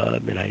name,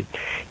 and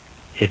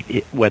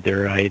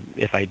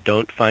if I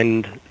don't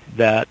find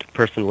that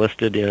person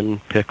listed in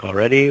PIC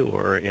already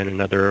or in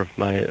another of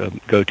my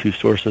go-to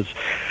sources,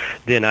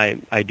 then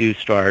I do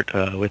start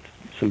with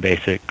some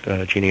basic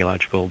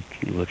genealogical,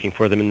 looking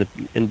for them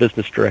in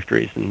business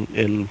directories and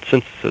in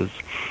censuses,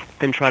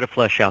 and try to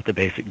flesh out the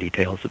basic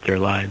details of their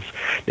lives.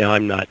 Now,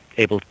 I'm not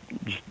able,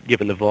 just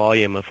given the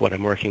volume of what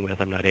I'm working with,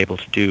 I'm not able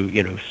to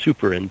do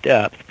super in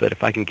depth. But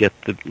if I can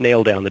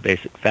nail down the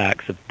basic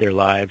facts of their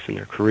lives and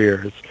their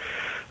careers,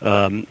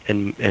 and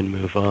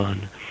move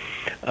on.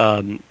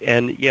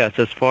 And yes,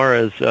 as far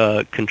as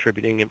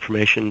contributing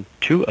information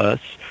to us,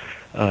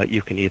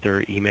 you can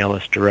either email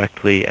us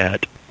directly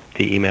at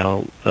the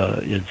email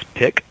is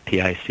pic,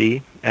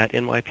 at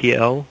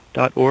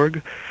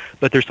nypl.org.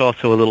 But there's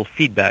also a little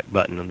feedback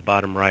button on the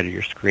bottom right of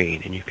your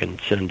screen, and you can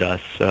send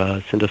us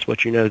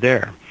what you know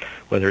there,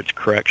 whether it's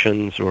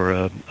corrections or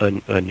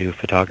a new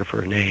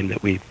photographer name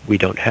that we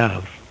don't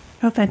have.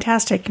 Oh,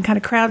 fantastic. And kind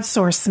of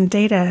crowdsource some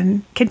data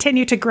and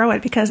continue to grow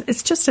it, because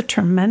it's just a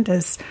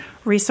tremendous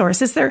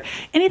resource. Is there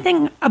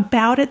anything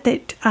about it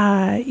that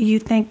you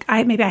think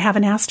I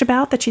haven't asked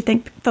about that you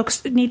think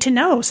folks need to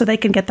know so they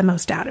can get the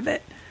most out of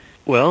it?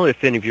 Well,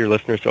 if any of your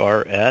listeners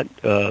are at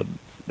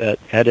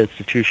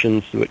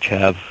institutions which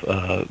have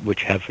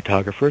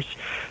photographers,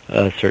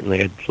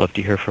 certainly I'd love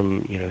to hear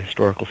from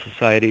historical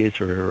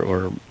societies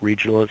or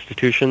regional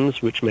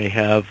institutions which may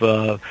have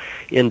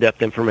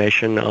in-depth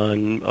information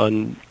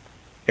on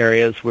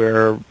areas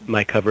where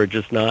my coverage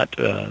is not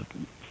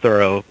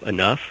thorough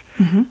enough.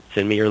 Mm-hmm.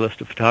 Send me your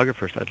list of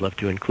photographers. I'd love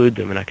to include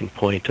them, and I can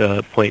point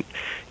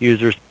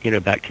users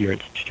back to your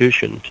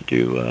institution to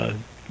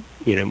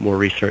do more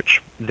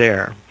research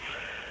there.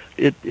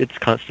 It's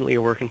constantly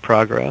a work in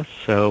progress,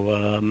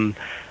 so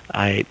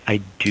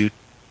I do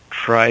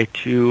try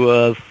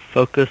to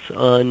focus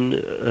on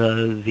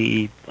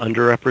the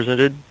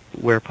underrepresented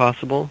where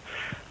possible.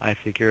 I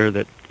figure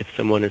that if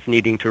someone is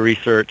needing to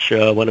research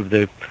one of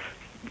the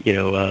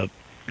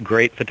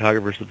great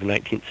photographers of the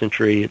 19th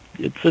century,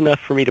 it's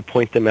enough for me to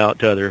point them out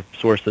to other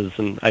sources,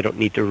 and I don't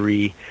need to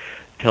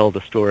retell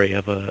the story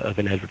of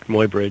an Edward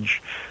Muybridge.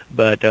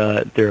 But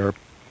there are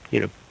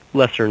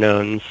lesser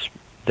knowns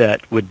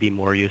that would be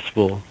more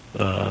useful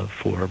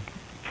for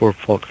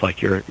folks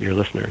like your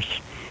listeners.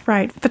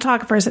 Right.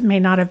 Photographers that may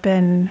not have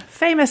been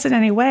famous in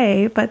any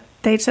way, but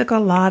they took a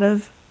lot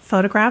of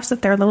photographs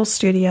at their little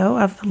studio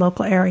of the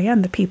local area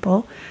and the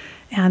people,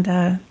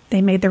 and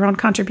they made their own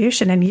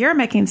contribution. And you're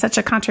making such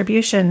a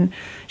contribution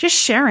just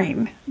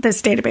sharing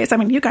this database. I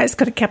mean, you guys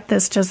could have kept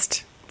this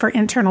just for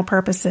internal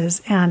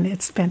purposes, and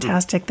it's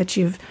fantastic that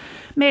you've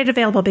made it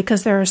available,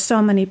 because there are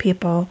so many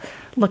people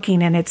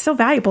looking, and it's so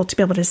valuable to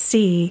be able to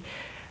see,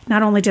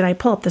 not only did I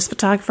pull up this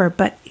photographer,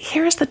 but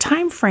here's the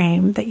time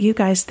frame that you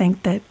guys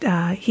think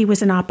that he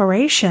was in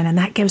operation, and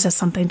that gives us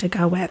something to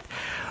go with.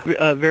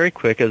 Very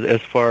quick,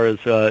 as far as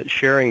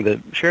sharing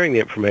the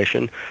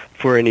information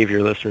for any of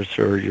your listeners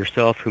or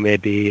yourself who may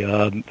be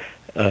a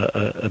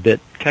bit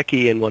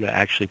techie and want to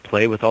actually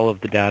play with all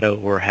of the data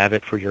or have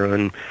it for your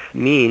own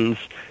means,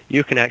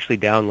 you can actually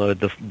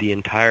download the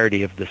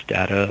entirety of this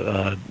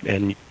data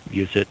and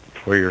use it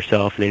for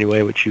yourself in any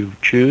way which you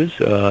choose.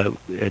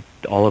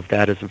 All of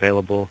that is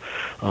available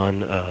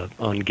on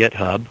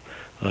GitHub.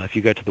 If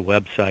you go to the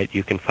website,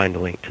 you can find a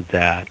link to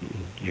that.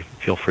 You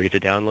feel free to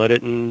download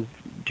it and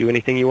do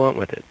anything you want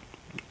with it.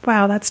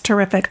 Wow, that's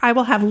terrific. I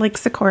will have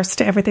links, of course,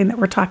 to everything that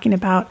we're talking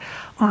about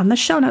on the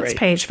show notes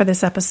page for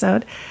this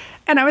episode.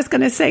 And I was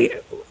going to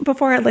say,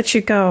 before I let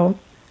you go,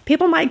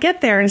 people might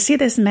get there and see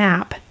this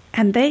map,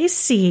 and they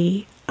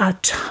see a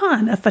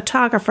ton of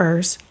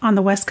photographers on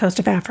the west coast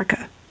of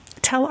Africa.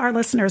 Tell our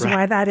listeners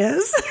why that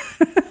is.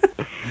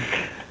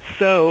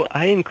 So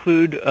I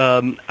include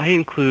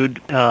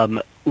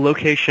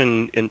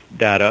location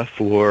data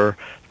for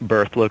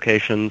birth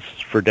locations,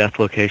 for death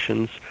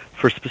locations,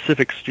 for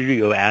specific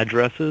studio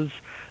addresses,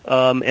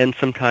 and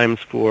sometimes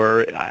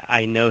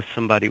I know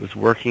somebody was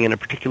working in a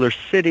particular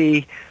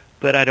city,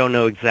 but I don't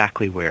know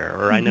exactly where,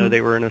 or I know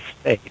they were in a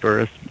state,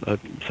 or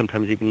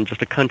sometimes even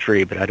just a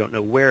country, but I don't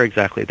know where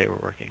exactly they were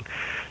working.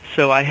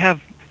 So I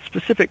have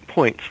specific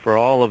points for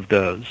all of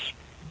those.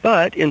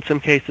 But in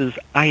some cases,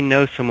 I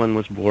know someone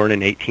was born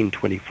in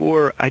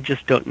 1824. I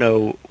just don't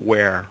know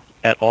where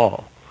at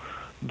all.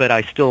 But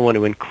I still want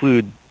to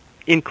include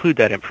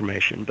that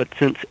information. But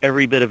since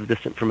every bit of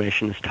this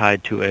information is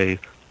tied to a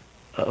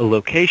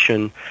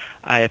location,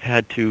 I have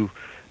had to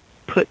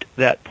put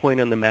that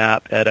point on the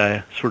map at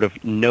a sort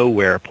of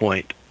nowhere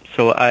point.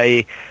 So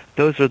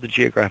those are the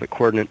geographic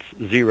coordinates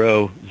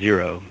 0,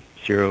 0,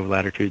 0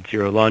 latitude,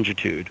 0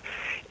 longitude,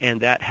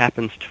 and that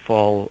happens to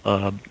fall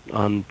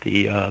on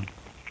the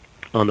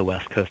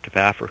west coast of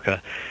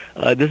Africa.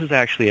 This is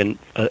actually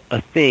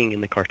a thing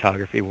in the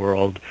cartography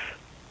world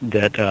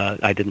that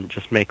I didn't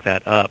just make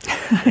that up,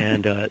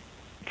 and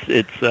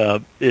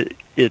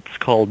it's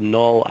called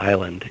Null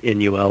Island,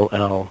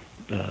 Null.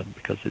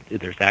 Because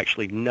there's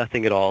actually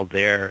nothing at all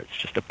there. It's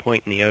just a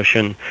point in the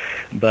ocean,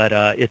 but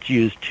it's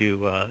used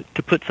to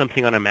put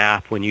something on a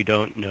map when you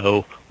don't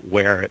know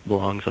where it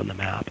belongs on the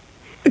map.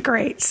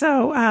 Great.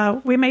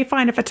 So we may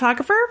find a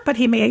photographer, but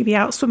he may be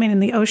out swimming in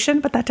the ocean,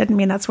 but that didn't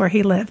mean that's where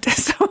he lived.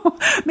 So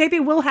maybe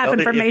we'll have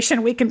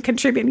information we can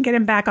contribute and get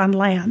him back on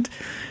land.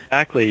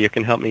 Exactly. You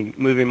can help me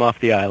move him off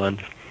the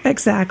island.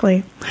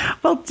 Exactly.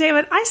 Well,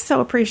 David, I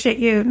so appreciate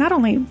you not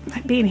only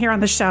being here on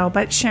the show,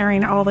 but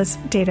sharing all this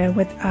data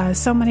with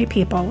so many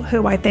people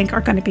who I think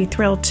are going to be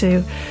thrilled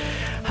to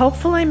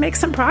hopefully make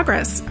some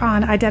progress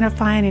on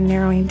identifying and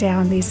narrowing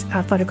down these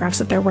photographs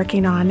that they're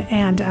working on.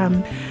 And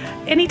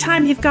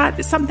anytime you've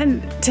got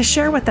something to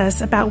share with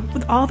us about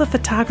all the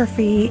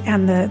photography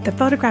and the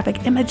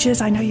photographic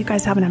images, I know you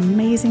guys have an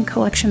amazing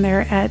collection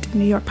there at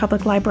New York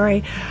Public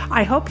Library.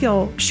 I hope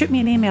you'll shoot me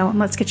an email and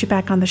let's get you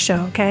back on the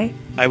show, okay?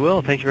 I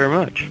will. Thank you very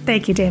much.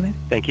 Thank you, David.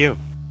 Thank you.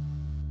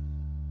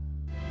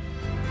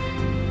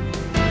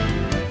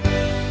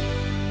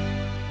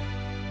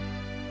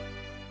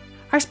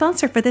 Our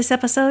sponsor for this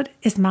episode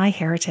is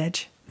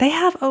MyHeritage. They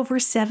have over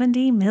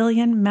 70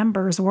 million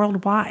members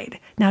worldwide.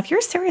 Now, if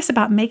you're serious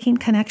about making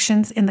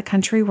connections in the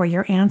country where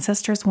your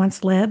ancestors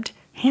once lived,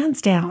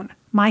 hands down,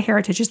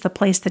 MyHeritage is the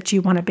place that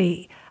you want to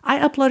be. I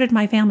uploaded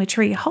my family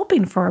tree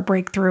hoping for a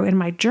breakthrough in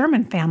my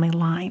German family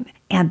line,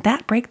 and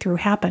that breakthrough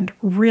happened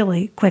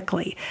really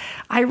quickly.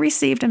 I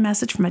received a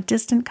message from a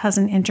distant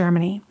cousin in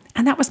Germany,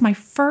 and that was my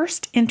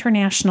first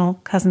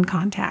international cousin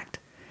contact.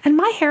 And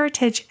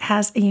MyHeritage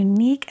has a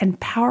unique and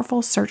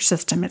powerful search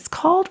system. It's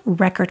called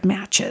Record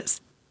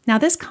Matches. Now,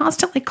 this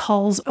constantly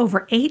culls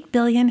over 8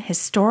 billion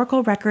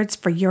historical records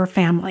for your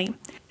family.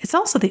 It's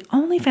also the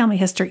only family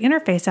history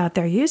interface out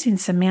there using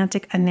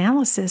semantic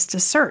analysis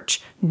to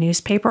search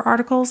newspaper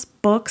articles,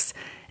 books,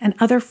 and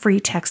other free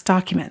text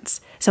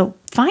documents. So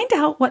find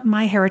out what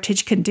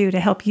MyHeritage can do to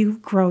help you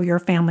grow your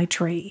family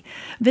tree.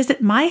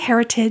 Visit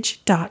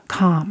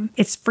myheritage.com.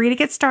 It's free to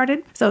get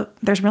started, so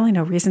there's really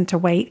no reason to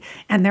wait,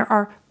 and there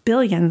are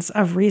billions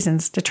of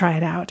reasons to try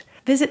it out.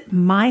 Visit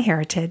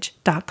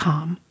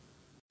myheritage.com.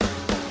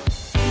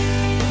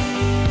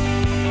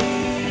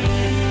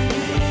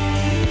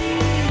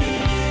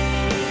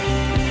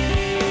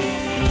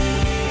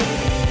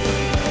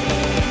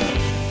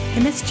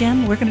 In this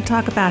gem, we're going to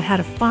talk about how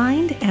to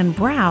find and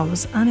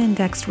browse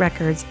unindexed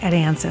records at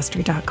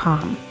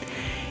Ancestry.com.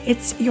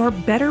 It's your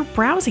better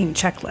browsing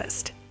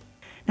checklist.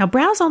 Now,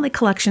 browse-only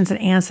collections at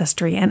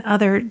Ancestry and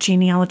other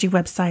genealogy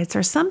websites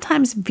are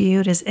sometimes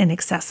viewed as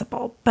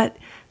inaccessible, but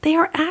they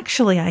are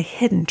actually a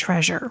hidden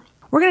treasure.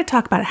 We're going to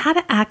talk about how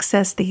to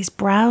access these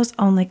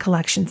browse-only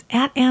collections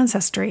at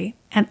Ancestry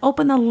and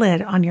open the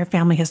lid on your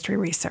family history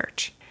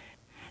research.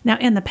 Now,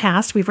 in the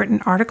past, we've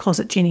written articles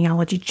at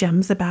Genealogy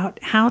Gems about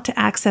how to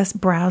access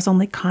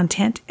browse-only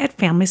content at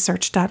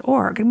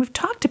FamilySearch.org, and we've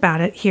talked about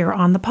it here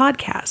on the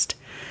podcast.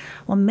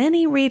 Well,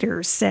 many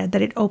readers said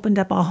that it opened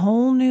up a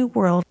whole new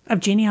world of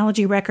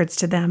genealogy records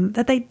to them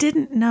that they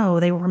didn't know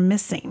they were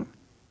missing.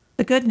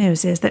 The good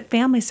news is that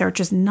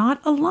FamilySearch is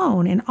not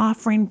alone in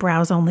offering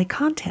browse-only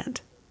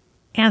content.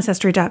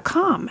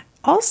 Ancestry.com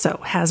also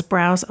has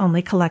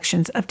browse-only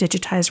collections of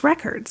digitized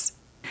records.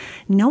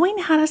 Knowing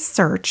how to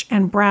search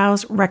and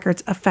browse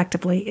records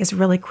effectively is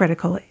really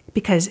critical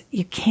because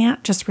you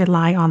can't just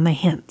rely on the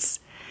hints.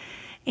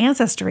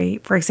 Ancestry,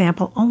 for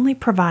example, only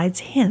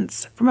provides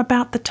hints from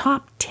about the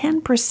top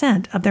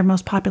 10% of their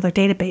most popular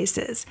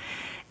databases.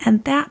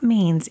 And that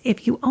means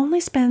if you only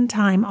spend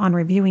time on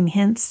reviewing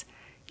hints,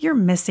 you're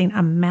missing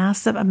a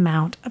massive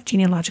amount of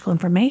genealogical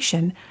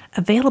information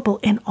available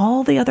in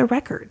all the other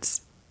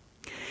records.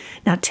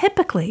 Now,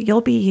 typically,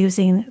 you'll be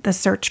using the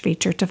search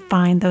feature to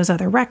find those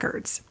other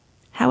records.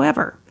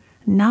 However,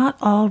 not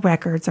all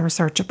records are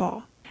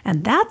searchable.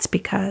 And that's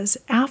because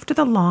after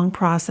the long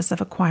process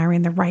of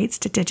acquiring the rights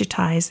to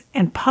digitize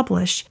and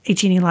publish a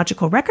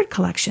genealogical record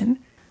collection,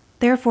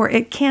 therefore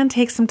it can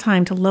take some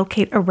time to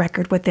locate a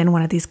record within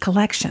one of these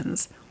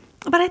collections.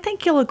 But I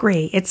think you'll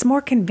agree it's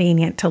more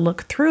convenient to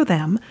look through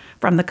them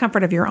from the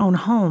comfort of your own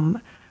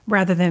home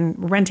rather than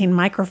renting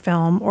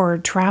microfilm or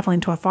traveling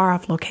to a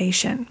far-off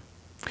location.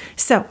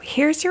 So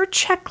here's your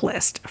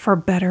checklist for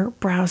better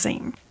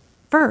browsing.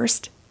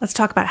 First, let's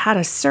talk about how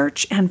to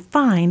search and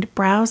find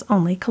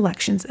browse-only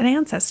collections at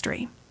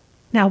Ancestry.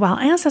 Now, while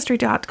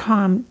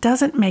Ancestry.com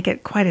doesn't make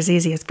it quite as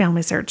easy as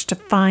FamilySearch to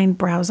find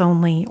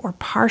browse-only or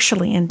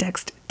partially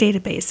indexed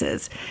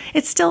databases,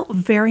 it's still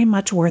very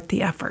much worth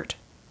the effort.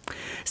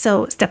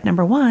 So step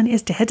number 1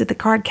 is to head to the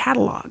card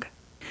catalog.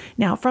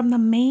 Now, from the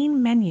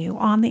main menu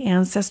on the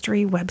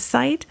Ancestry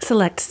website,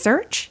 select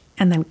Search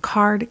and then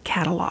Card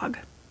Catalog.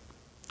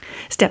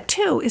 Step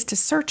 2 is to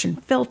search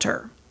and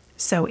filter.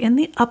 So in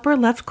the upper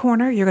left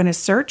corner, you're going to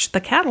search the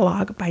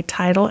catalog by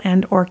title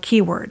and or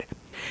keyword.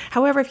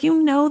 However, if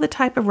you know the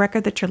type of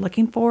record that you're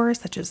looking for,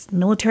 such as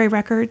military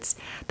records,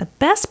 the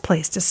best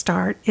place to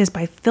start is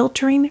by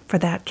filtering for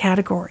that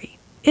category.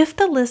 If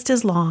the list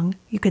is long,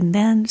 you can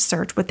then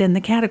search within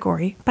the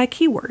category by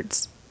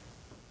keywords.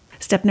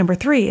 Step number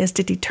 3 is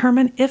to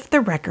determine if the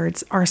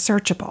records are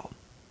searchable.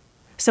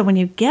 So when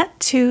you get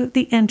to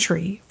the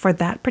entry for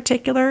that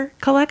particular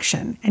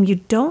collection and you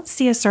don't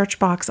see a search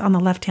box on the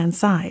left-hand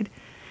side,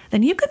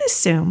 then you can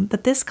assume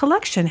that this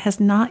collection has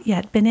not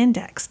yet been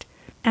indexed.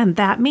 And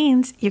that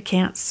means you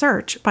can't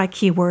search by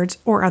keywords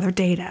or other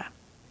data.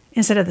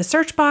 Instead of the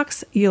search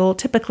box, you'll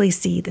typically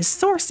see the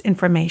source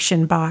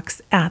information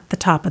box at the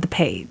top of the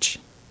page.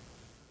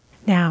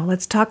 Now,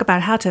 let's talk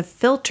about how to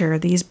filter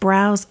these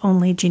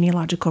browse-only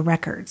genealogical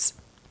records.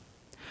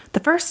 The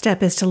first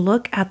step is to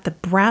look at the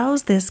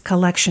Browse This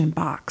Collection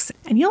box,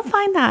 and you'll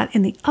find that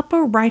in the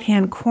upper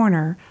right-hand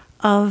corner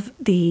of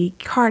the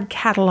card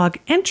catalog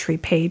entry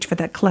page for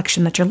that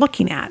collection that you're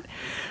looking at.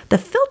 The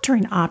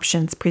filtering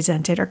options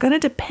presented are going to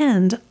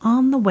depend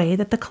on the way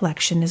that the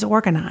collection is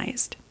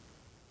organized.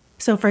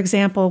 So, for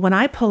example, when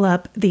I pull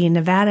up the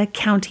Nevada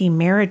County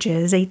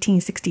Marriages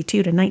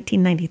 1862 to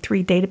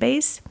 1993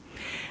 database,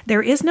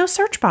 there is no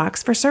search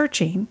box for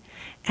searching,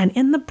 and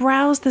in the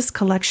Browse This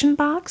Collection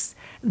box,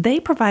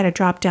 they provide a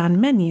drop-down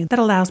menu that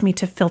allows me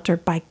to filter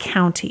by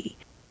county.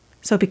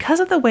 So because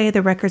of the way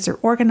the records are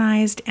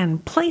organized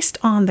and placed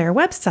on their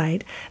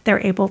website,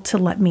 they're able to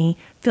let me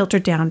filter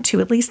down to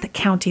at least the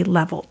county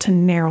level to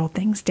narrow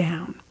things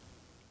down.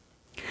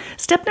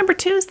 Step number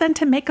 2 is then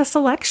to make a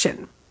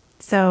selection.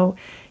 So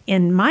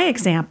in my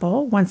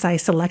example, once I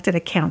selected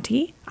a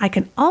county, I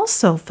can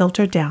also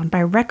filter down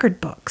by record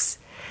books.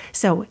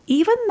 So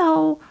even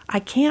though I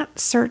can't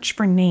search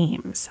for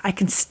names, I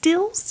can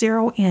still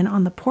zero in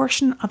on the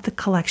portion of the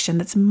collection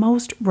that's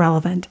most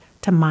relevant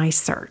to my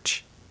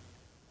search.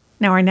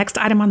 Now, our next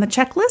item on the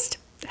checklist,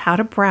 how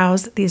to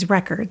browse these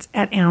records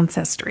at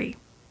Ancestry.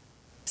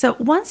 So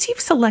once you've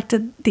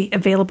selected the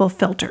available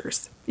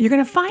filters, you're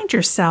going to find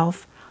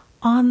yourself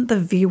on the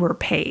viewer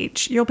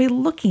page. You'll be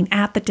looking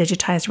at the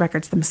digitized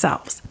records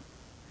themselves.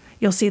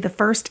 You'll see the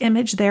first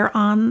image there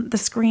on the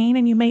screen,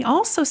 and you may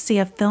also see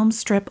a film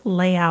strip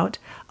layout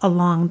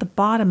along the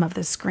bottom of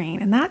the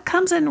screen, and that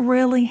comes in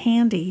really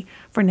handy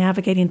for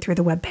navigating through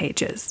the web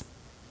pages.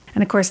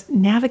 And of course,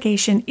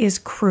 navigation is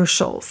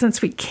crucial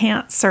since we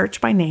can't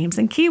search by names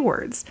and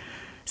keywords.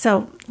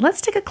 So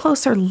let's take a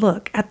closer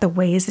look at the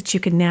ways that you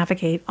can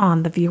navigate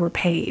on the viewer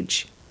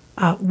page.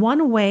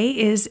 One way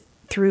is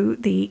through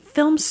the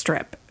film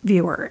strip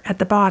viewer at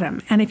the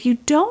bottom. And if you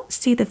don't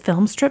see the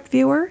film strip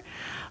viewer,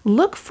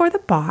 look for the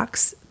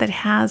box that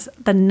has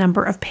the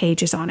number of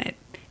pages on it.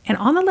 And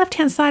on the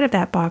left-hand side of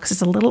that box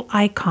is a little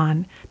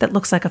icon that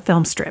looks like a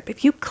film strip.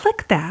 If you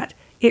click that,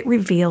 it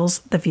reveals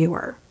the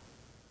viewer.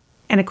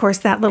 And of course,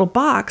 that little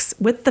box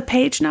with the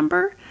page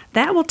number,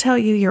 that will tell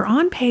you you're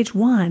on page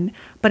 1,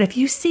 but if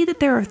you see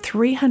that there are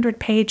 300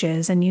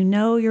 pages and you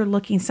know you're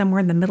looking somewhere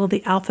in the middle of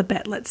the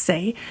alphabet, let's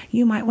say,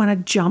 you might want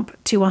to jump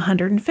to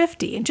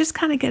 150 and just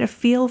kind of get a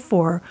feel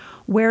for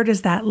where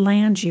does that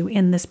land you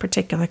in this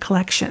particular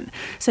collection.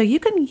 So you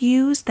can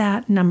use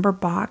that number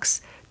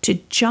box to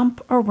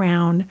jump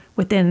around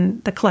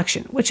within the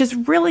collection, which is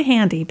really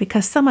handy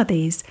because some of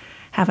these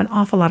have an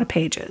awful lot of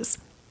pages.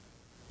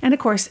 And of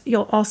course,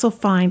 you'll also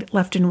find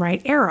left and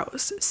right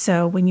arrows.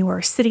 So when you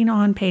are sitting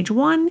on page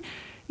 1,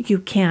 you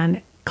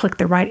can click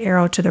the right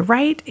arrow to the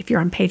right. If you're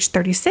on page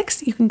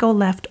 36, you can go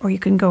left or you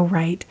can go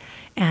right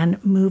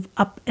and move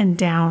up and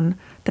down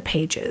the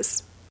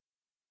pages.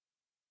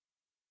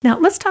 Now,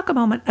 let's talk a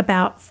moment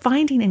about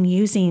finding and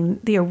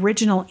using the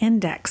original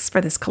index for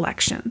this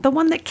collection, the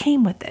one that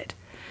came with it.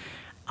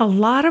 A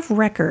lot of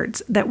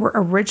records that were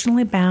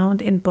originally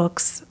bound in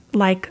books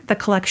like the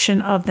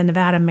collection of the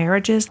Nevada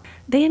Marriages,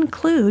 they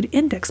include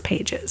index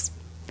pages.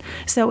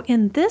 So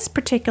in this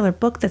particular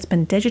book that's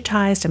been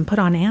digitized and put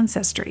on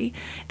Ancestry,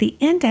 the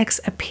index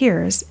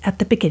appears at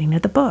the beginning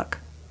of the book.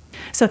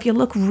 So if you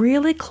look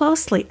really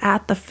closely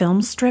at the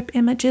film strip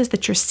images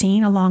that you're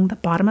seeing along the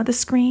bottom of the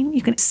screen,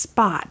 you can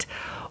spot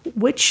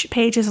which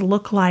pages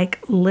look like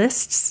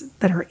lists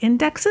that are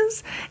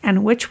indexes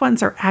and which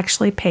ones are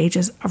actually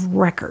pages of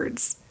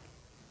records.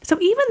 So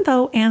even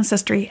though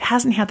Ancestry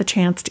hasn't had the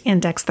chance to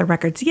index the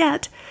records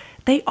yet,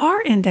 they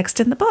are indexed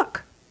in the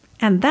book.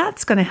 And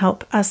that's going to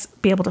help us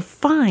be able to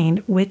find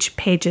which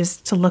pages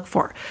to look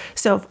for.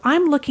 So if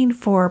I'm looking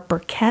for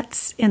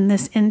Burkett's in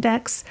this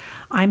index,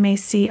 I may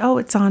see, oh,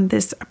 it's on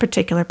this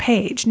particular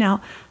page.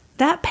 Now,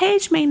 that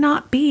page may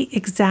not be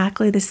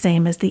exactly the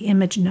same as the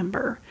image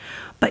number,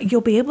 but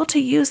you'll be able to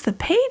use the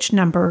page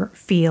number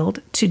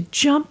field to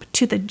jump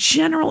to the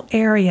general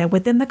area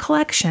within the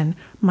collection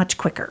much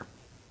quicker.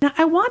 Now,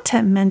 I want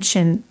to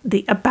mention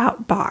the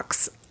About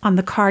box on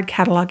the card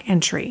catalog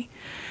entry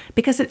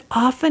because it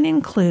often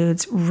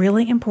includes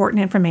really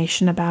important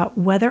information about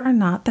whether or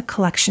not the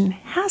collection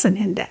has an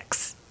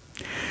index.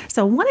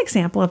 So one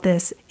example of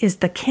this is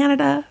the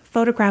Canada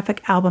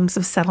Photographic Albums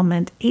of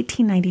Settlement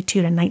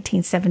 1892 to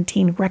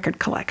 1917 record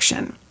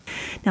collection.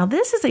 Now,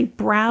 this is a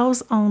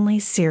browse-only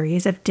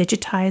series of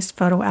digitized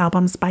photo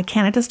albums by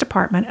Canada's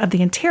Department of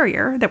the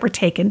Interior that were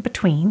taken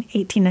between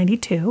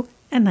 1892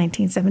 and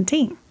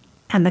 1917.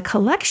 And the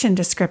collection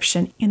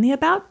description in the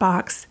About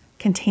box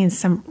contains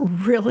some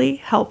really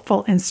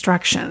helpful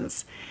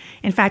instructions.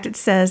 In fact, it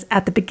says,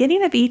 at the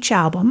beginning of each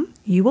album,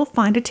 you will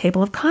find a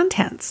table of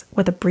contents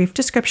with a brief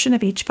description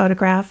of each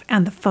photograph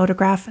and the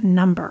photograph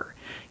number.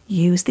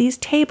 Use these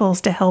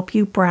tables to help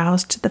you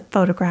browse to the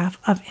photograph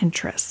of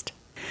interest.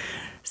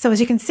 So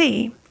as you can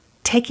see,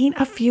 taking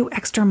a few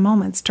extra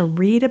moments to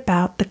read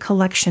about the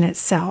collection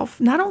itself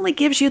not only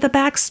gives you the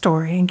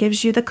backstory and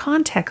gives you the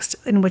context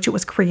in which it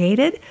was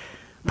created,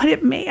 but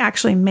it may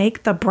actually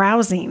make the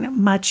browsing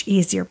much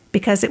easier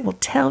because it will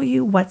tell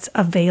you what's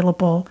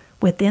available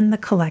within the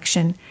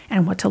collection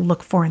and what to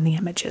look for in the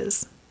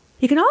images.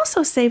 You can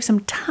also save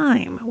some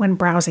time when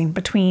browsing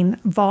between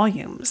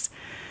volumes.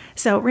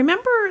 So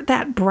remember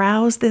that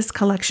Browse This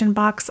Collection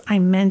box I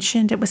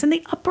mentioned? It was in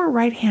the upper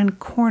right-hand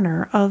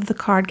corner of the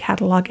card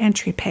catalog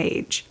entry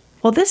page.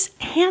 Well, this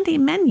handy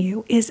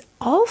menu is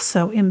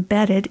also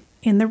embedded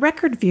in the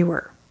record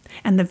viewer.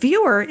 And the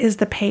viewer is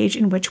the page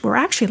in which we're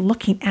actually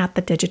looking at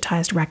the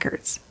digitized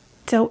records.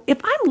 So if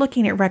I'm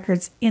looking at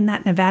records in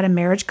that Nevada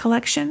marriage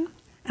collection,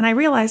 and I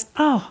realize,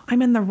 oh,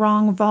 I'm in the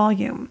wrong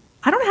volume,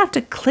 I don't have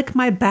to click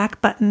my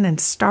back button and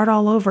start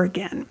all over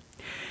again.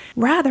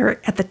 Rather,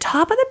 at the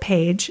top of the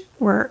page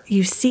where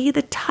you see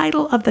the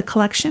title of the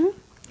collection,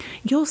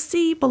 you'll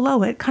see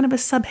below it kind of a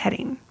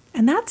subheading,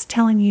 and that's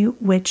telling you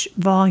which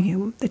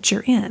volume that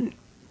you're in,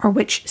 or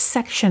which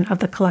section of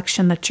the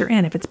collection that you're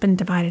in if it's been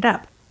divided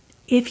up.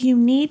 If you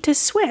need to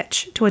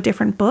switch to a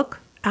different book,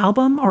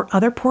 album, or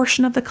other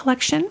portion of the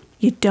collection,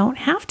 you don't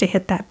have to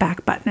hit that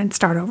back button and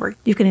start over.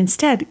 You can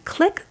instead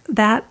click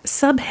that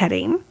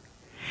subheading,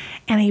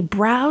 and a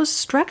Browse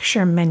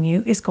Structure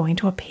menu is going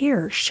to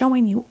appear,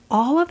 showing you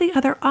all of the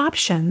other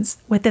options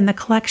within the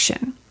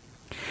collection.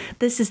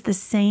 This is the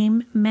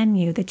same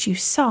menu that you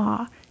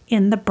saw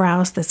in the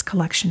Browse This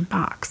Collection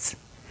box.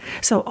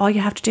 So all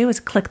you have to do is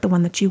click the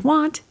one that you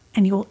want,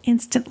 and you will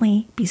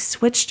instantly be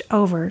switched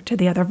over to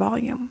the other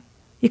volume.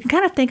 You can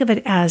kind of think of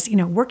it as,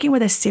 working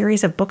with a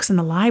series of books in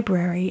the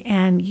library,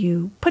 and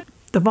you put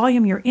the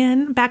volume you're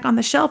in back on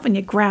the shelf, and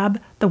you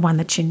grab the one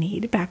that you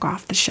need back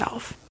off the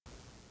shelf.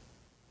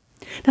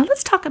 Now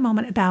let's talk a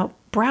moment about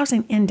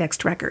browsing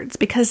indexed records,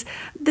 because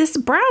this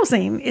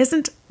browsing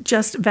isn't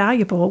just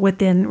valuable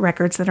within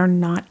records that are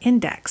not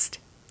indexed.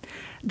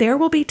 There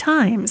will be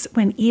times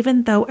when,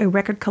 even though a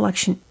record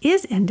collection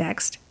is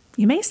indexed,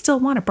 you may still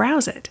want to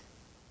browse it.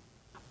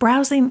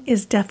 Browsing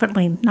is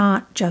definitely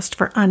not just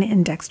for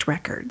unindexed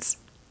records.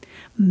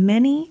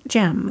 Many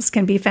gems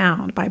can be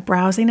found by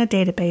browsing a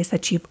database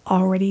that you've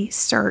already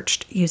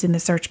searched using the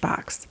search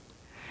box.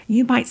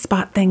 You might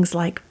spot things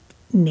like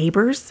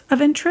neighbors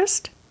of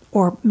interest,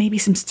 or maybe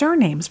some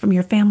surnames from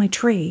your family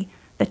tree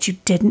that you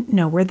didn't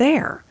know were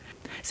there.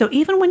 So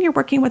even when you're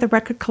working with a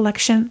record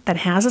collection that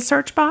has a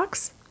search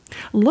box,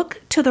 look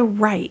to the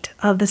right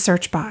of the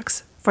search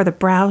box for the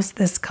Browse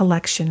This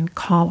Collection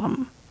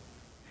column.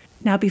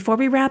 Now, before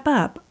we wrap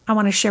up, I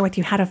want to share with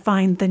you how to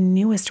find the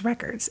newest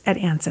records at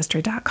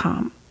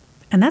Ancestry.com.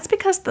 And that's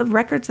because the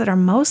records that are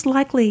most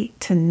likely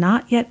to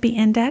not yet be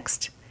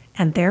indexed,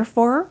 and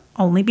therefore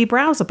only be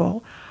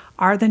browsable,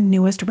 are the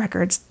newest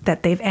records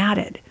that they've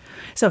added.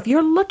 So if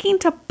you're looking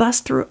to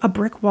bust through a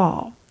brick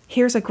wall,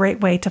 here's a great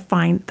way to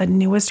find the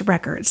newest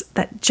records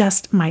that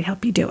just might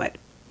help you do it.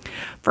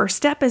 First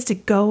step is to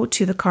go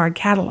to the card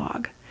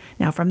catalog.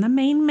 Now, from the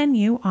main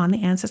menu on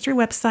the Ancestry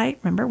website,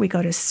 remember, we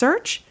go to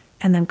Search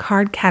and then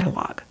Card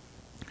Catalog.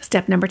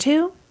 Step number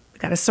 2, we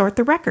got to sort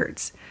the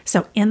records.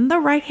 So in the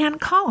right-hand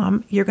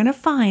column, you're going to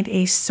find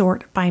a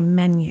Sort by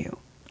Menu.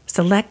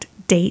 Select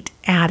Date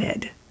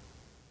Added.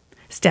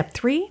 Step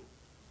 3,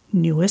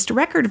 Newest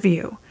Record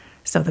View.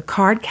 So the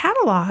card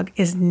catalog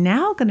is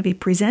now going to be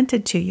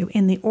presented to you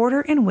in the order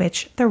in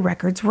which the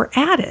records were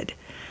added.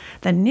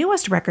 The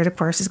newest record, of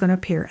course, is going to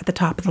appear at the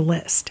top of the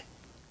list.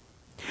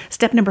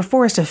 Step number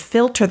 4 is to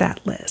filter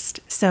that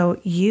list. So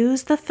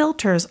use the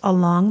filters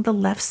along the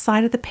left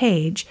side of the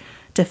page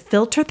to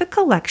filter the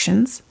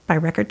collections by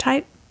record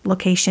type,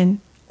 location,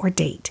 or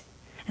date.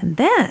 And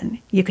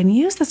then you can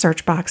use the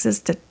search boxes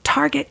to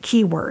target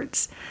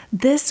keywords.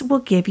 This will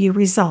give you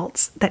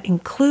results that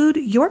include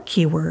your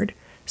keyword,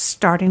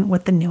 starting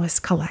with the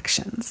newest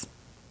collections.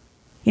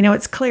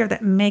 It's clear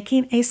that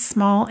making a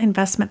small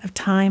investment of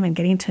time and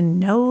getting to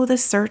know the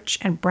search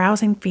and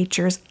browsing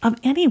features of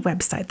any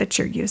website that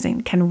you're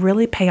using can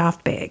really pay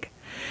off big.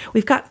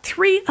 We've got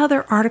 3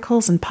 other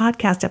articles and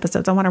podcast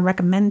episodes I want to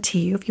recommend to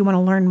you if you want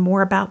to learn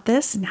more about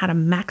this and how to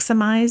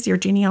maximize your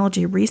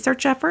genealogy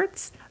research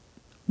efforts.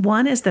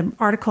 One is the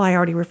article I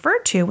already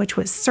referred to, which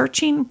was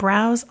Searching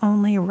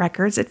Browse-Only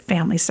Records at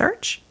Family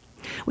Search.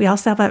 We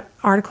also have an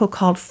article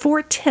called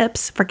 4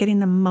 Tips for Getting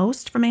the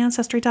Most from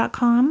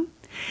Ancestry.com.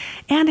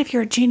 And if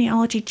you're a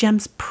Genealogy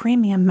Gems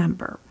Premium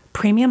member,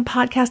 Premium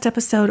Podcast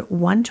Episode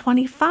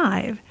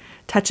 125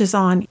 touches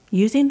on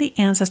using the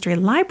Ancestry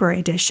Library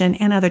Edition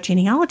and other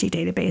genealogy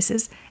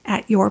databases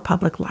at your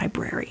public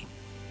library.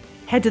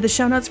 Head to the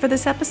show notes for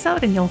this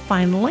episode and you'll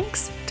find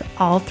links to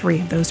all 3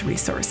 of those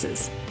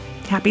resources.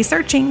 Happy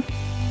searching!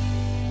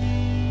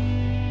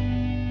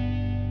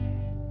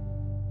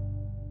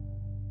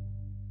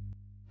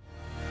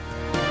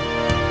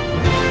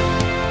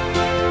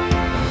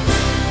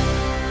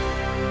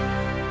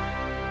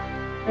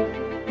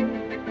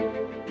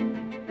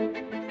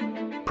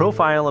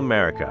 Profile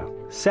America,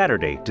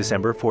 Saturday,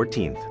 December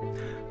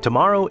 14th.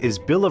 Tomorrow is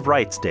Bill of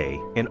Rights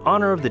Day, in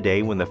honor of the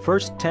day when the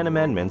first 10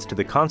 amendments to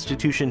the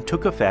Constitution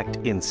took effect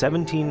in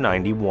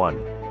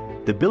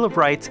 1791. The Bill of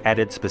Rights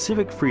added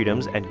specific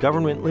freedoms and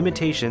government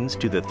limitations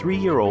to the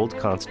 3-year-old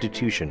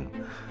Constitution.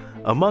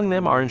 Among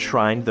them are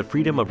enshrined the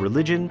freedom of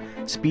religion,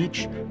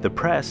 speech, the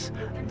press,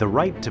 the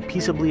right to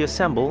peaceably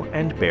assemble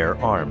and bear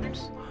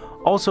arms.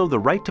 Also, the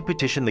right to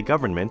petition the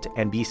government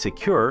and be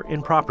secure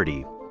in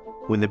property.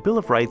 When the Bill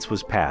of Rights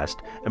was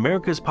passed,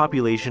 America's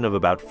population of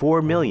about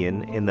 4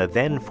 million in the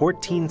then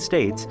 14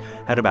 states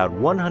had about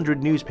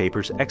 100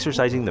 newspapers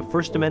exercising the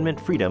First Amendment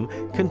freedom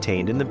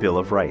contained in the Bill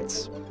of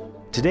Rights.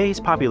 Today's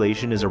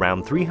population is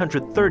around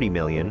 330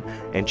 million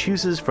and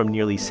chooses from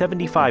nearly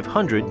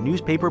 7,500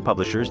 newspaper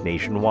publishers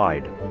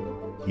nationwide.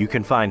 You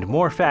can find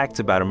more facts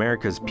about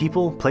America's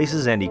people,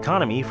 places, and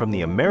economy from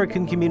the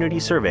American Community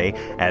Survey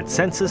at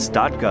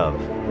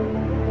census.gov.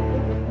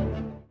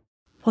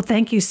 Well,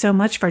 thank you so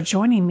much for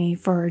joining me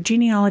for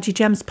Genealogy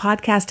Gems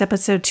Podcast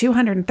episode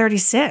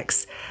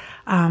 236.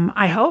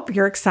 I hope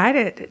you're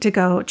excited to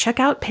go check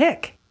out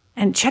PIC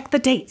and check the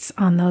dates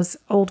on those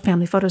old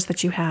family photos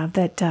that you have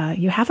that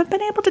you haven't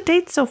been able to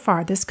date so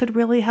far. This could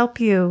really help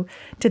you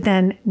to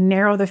then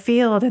narrow the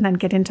field and then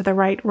get into the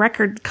right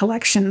record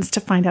collections to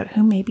find out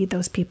who maybe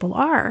those people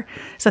are.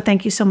 So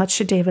thank you so much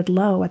to David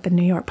Lowe at the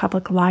New York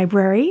Public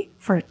Library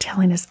for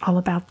telling us all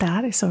about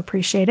that. I so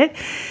appreciate it.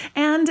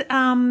 And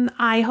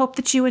I hope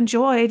that you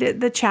enjoyed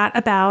the chat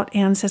about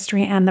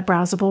Ancestry and the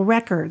browsable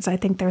records. I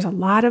think there's a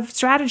lot of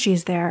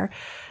strategies there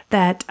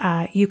that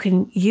you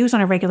can use on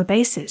a regular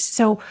basis.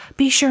 So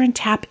be sure and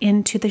tap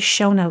into the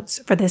show notes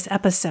for this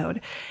episode.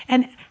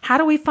 And how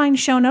do we find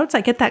show notes?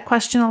 I get that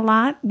question a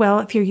lot. Well,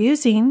 if you're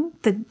using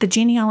the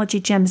Genealogy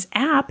Gems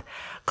app,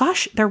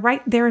 gosh, they're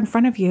right there in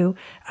front of you.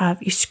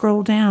 If you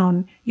scroll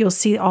down, you'll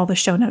see all the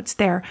show notes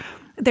there.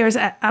 There's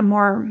a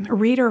more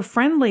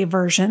reader-friendly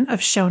version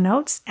of show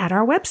notes at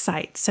our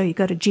website. So you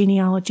go to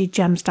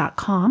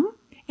genealogygems.com,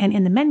 and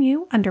in the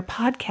menu under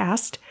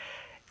podcast,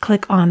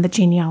 click on the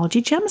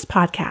Genealogy Gems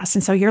Podcast.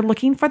 And so you're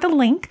looking for the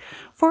link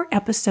for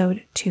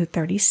episode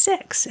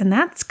 236. And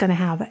that's going to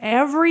have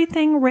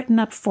everything written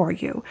up for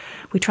you.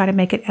 We try to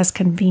make it as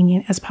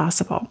convenient as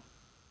possible.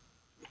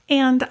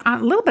 And a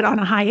little bit on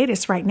a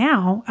hiatus right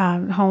now,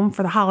 home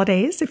for the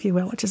holidays, if you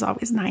will, which is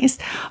always nice.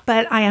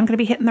 But I am going to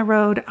be hitting the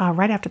road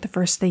right after the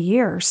first of the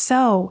year.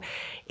 So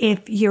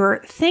if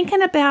you're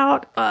thinking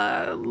about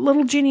a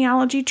little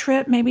genealogy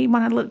trip, maybe you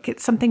want to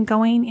get something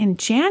going in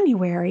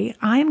January,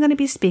 I'm going to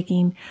be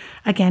speaking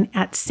again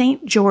at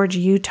St. George,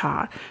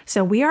 Utah.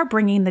 So we are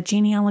bringing the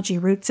Genealogy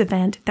Roots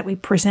event that we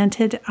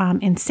presented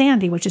in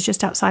Sandy, which is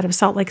just outside of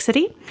Salt Lake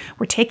City.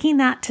 We're taking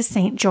that to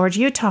St. George,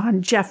 Utah,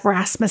 and Jeff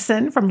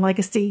Rasmussen from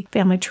Legacy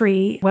Family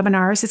Tree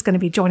Webinars is going to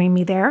be joining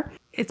me there.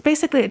 It's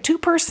basically a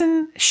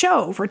 2-person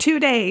show for 2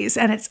 days,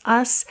 and it's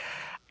us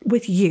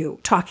with you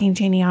talking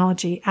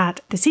genealogy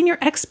at the Senior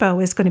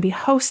Expo is going to be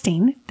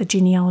hosting the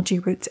Genealogy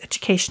Roots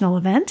educational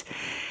event.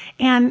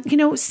 And, you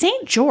know,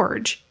 St.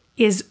 George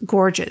is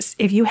gorgeous.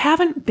 If you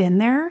haven't been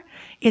there,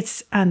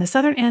 it's on the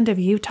southern end of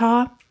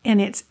Utah, and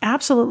it's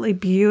absolutely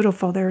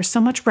beautiful. There's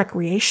so much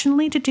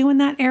recreationally to do in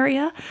that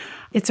area.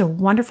 It's a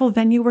wonderful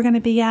venue we're going to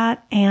be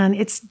at, and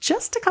it's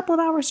just a couple of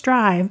hours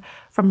drive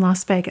from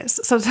Las Vegas.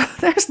 So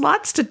there's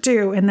lots to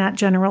do in that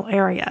general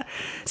area.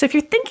 So if you're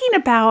thinking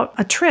about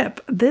a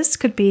trip, this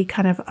could be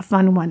kind of a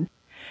fun one.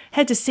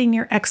 Head to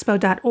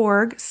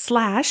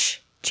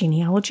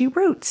seniorexpo.org/genealogy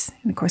roots.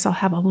 And of course, I'll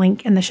have a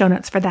link in the show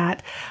notes for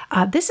that.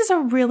 This is a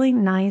really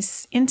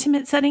nice,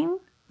 intimate setting.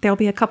 There'll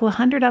be a couple of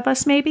hundred of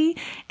us maybe.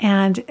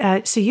 And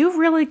so you've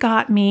really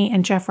got me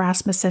and Jeff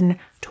Rasmussen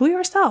to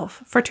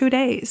yourself for 2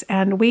 days.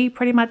 And we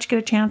pretty much get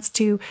a chance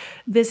to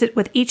visit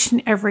with each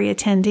and every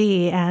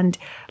attendee and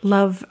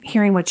love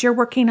hearing what you're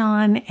working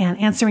on and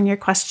answering your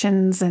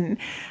questions. And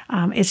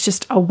it's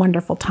just a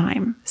wonderful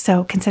time.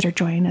 So consider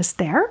joining us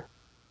there.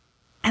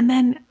 And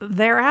then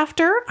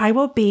thereafter, I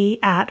will be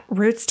at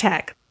Roots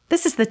Tech.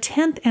 This is the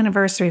 10th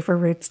anniversary for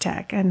Roots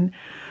Tech. And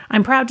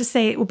I'm proud to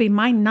say it will be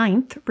my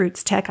 9th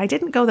Roots Tech. I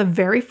didn't go the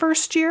very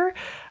first year,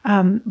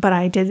 but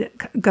I did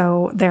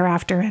go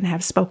thereafter and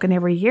have spoken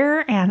every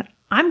year. And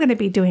I'm going to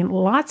be doing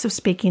lots of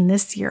speaking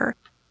this year.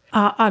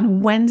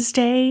 On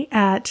Wednesday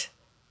at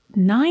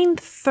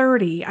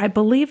 9:30. I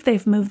believe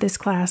they've moved this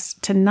class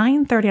to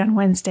 9:30 on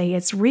Wednesday.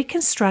 It's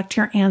Reconstruct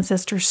Your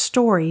Ancestors'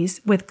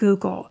 Stories with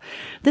Google.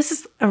 This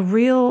is a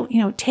real,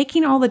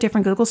 taking all the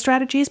different Google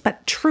strategies,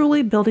 but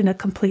truly building a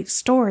complete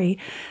story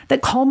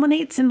that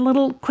culminates in a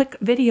little quick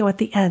video at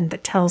the end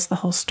that tells the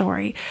whole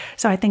story.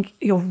 So I think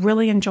you'll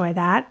really enjoy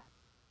that.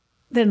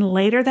 Then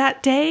later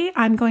that day,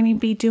 I'm going to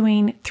be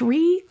doing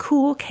 3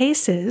 cool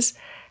cases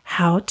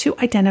how to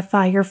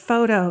identify your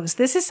photos.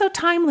 This is so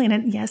timely.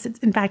 And yes,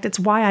 in fact, it's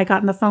why I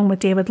got on the phone with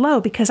David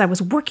Lowe, because I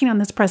was working on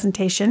this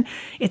presentation.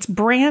 It's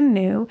brand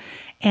new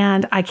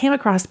and I came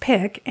across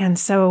PIC. And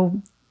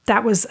so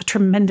that was a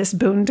tremendous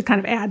boon to kind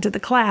of add to the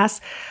class.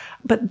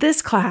 But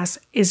this class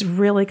is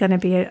really going to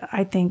be,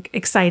 I think,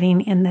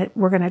 exciting in that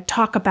we're going to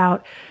talk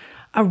about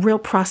a real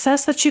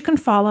process that you can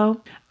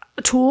follow.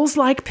 Tools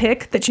like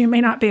PIC that you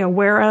may not be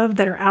aware of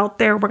that are out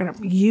there. We're going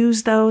to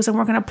use those and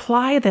we're going to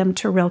apply them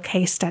to real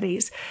case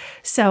studies.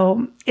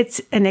 So it's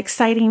an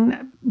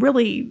exciting,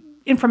 really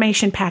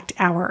information-packed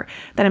hour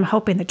that I'm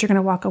hoping that you're going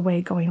to walk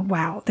away going,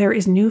 wow, there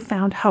is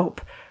newfound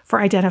hope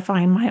for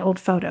identifying my old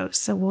photos.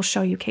 So we'll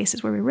show you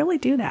cases where we really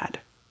do that.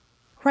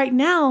 Right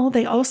now,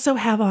 they also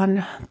have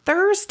on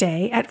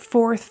Thursday at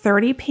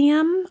 4:30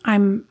 p.m.,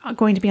 I'm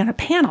going to be on a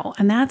panel,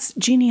 and that's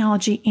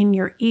Genealogy in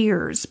Your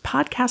Ears.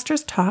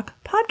 Podcasters Talk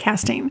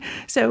Podcasting.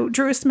 So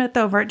Drew Smith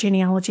over at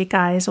Genealogy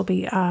Guys will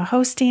be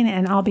hosting,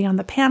 and I'll be on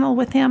the panel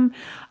with him,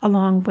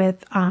 along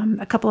with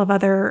a couple of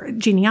other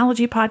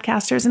genealogy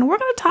podcasters. And we're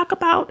going to talk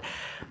about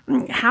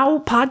how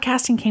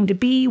podcasting came to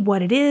be,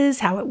 what it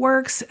is, how it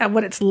works,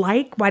 what it's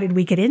like, why did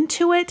we get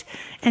into it,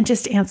 and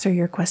just answer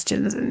your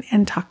questions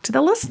and talk to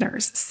the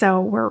listeners.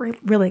 So we're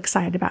really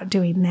excited about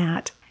doing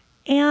that.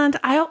 And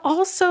I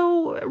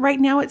also, right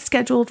now it's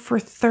scheduled for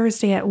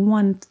Thursday at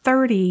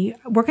 1:30.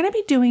 We're going to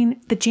be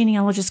doing the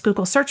genealogist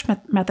Google search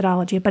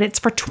methodology, but it's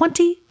for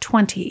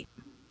 2020.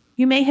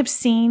 You may have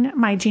seen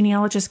my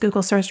genealogist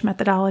Google search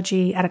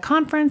methodology at a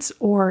conference,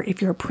 or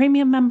if you're a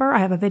premium member, I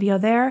have a video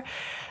there.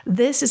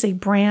 This is a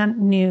brand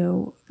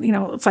new,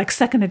 it's like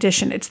second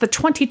edition. It's the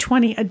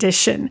 2020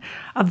 edition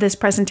of this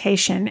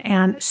presentation,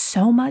 and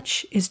so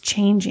much is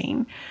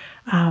changing.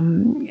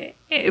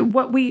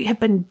 What we have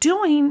been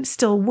doing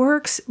still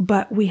works,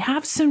 but we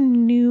have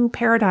some new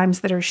paradigms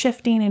that are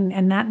shifting,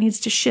 and that needs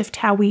to shift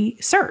how we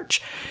search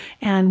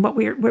and what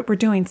we're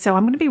doing. So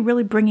I'm going to be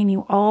really bringing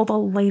you all the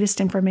latest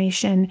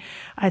information.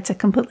 It's a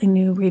completely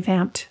new,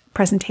 revamped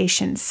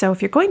presentation. So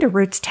if you're going to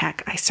Roots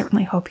Tech, I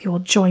certainly hope you will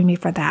join me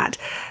for that.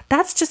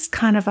 That's just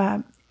kind of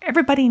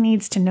everybody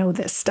needs to know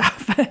this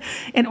stuff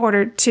in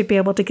order to be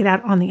able to get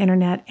out on the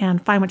internet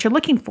and find what you're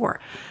looking for.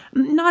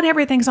 Not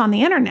everything's on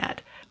the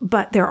internet,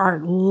 but there are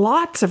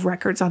lots of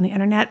records on the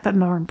internet. But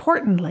more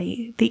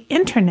importantly, the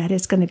internet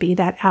is going to be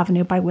that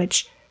avenue by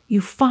which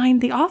you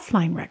find the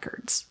offline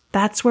records.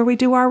 That's where we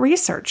do our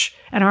research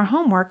and our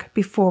homework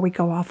before we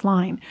go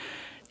offline.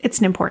 It's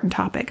an important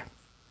topic.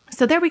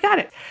 So there we got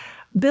it.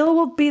 Bill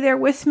will be there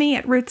with me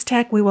at Roots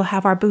Tech. We will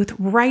have our booth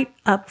right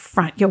up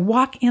front. You'll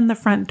walk in the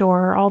front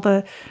door. All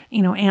the,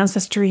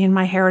 ancestry and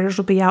my heritage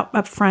will be out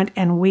up front.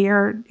 And we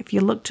are, if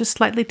you look just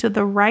slightly to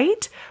the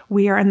right,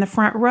 we are in the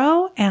front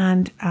row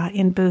and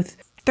in booth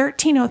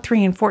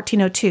 1303 and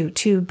 1402,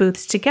 2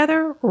 booths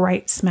together,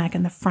 right smack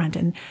in the front.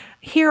 And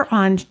here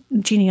on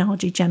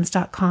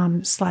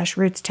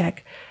genealogygems.com/rootstech,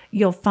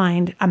 you'll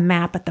find a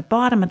map at the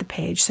bottom of the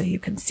page so you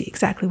can see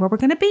exactly where we're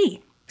going to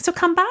be. So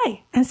come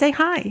by and say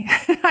hi.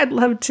 I'd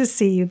love to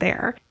see you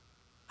there.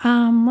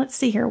 Let's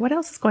see here. What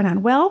else is going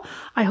on? Well,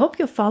 I hope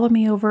you'll follow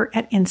me over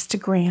at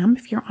Instagram.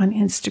 If you're on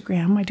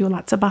Instagram, I do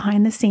lots of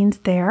behind the scenes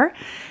there.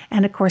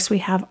 And of course, we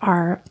have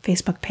our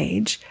Facebook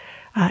page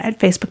at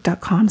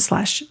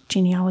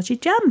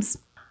facebook.com/genealogygems.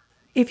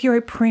 If you're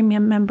a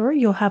premium member,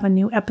 you'll have a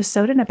new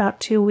episode in about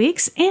 2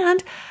 weeks.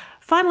 And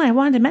finally, I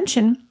wanted to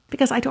mention,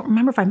 because I don't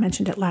remember if I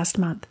mentioned it last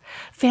month,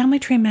 Family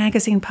Tree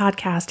Magazine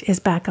podcast is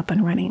back up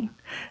and running.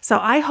 So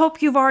I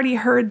hope you've already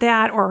heard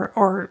that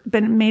or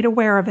been made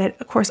aware of it.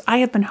 Of course, I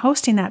have been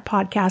hosting that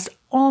podcast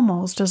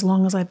almost as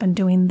long as I've been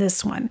doing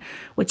this one,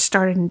 which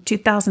started in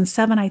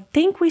 2007. I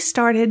think we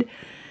started,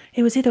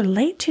 it was either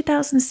late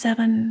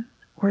 2007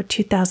 or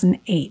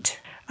 2008.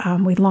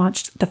 We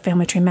launched the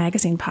Family Tree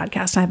Magazine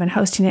podcast, and I've been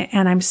hosting it,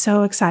 and I'm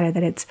so excited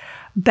that it's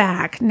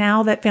back.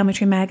 Now that Family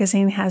Tree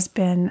Magazine has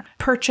been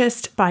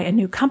purchased by a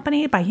new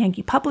company, by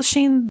Yankee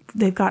Publishing,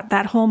 they've got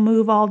that whole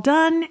move all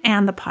done,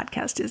 and the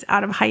podcast is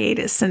out of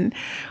hiatus, and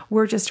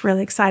we're just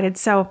really excited.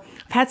 So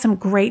I've had some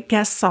great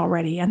guests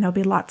already, and there'll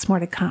be lots more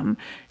to come.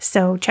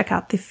 So check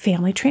out the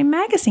Family Tree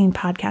Magazine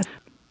podcast.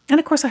 And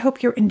of course, I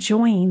hope you're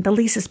enjoying the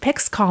Lisa's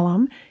Picks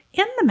column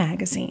in the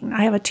magazine.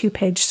 I have a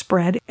 2-page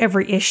spread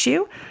every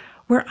issue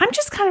where I'm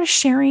just kind of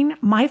sharing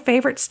my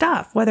favorite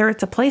stuff, whether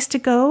it's a place to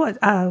go,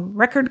 a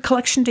record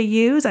collection to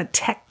use, a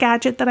tech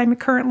gadget that I'm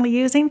currently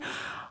using,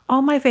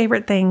 all my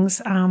favorite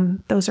things.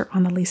 Those are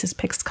on the Lisa's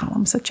Picks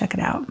column, so check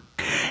it out.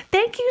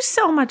 Thank you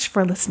so much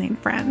for listening,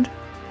 friend.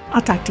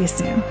 I'll talk to you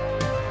soon.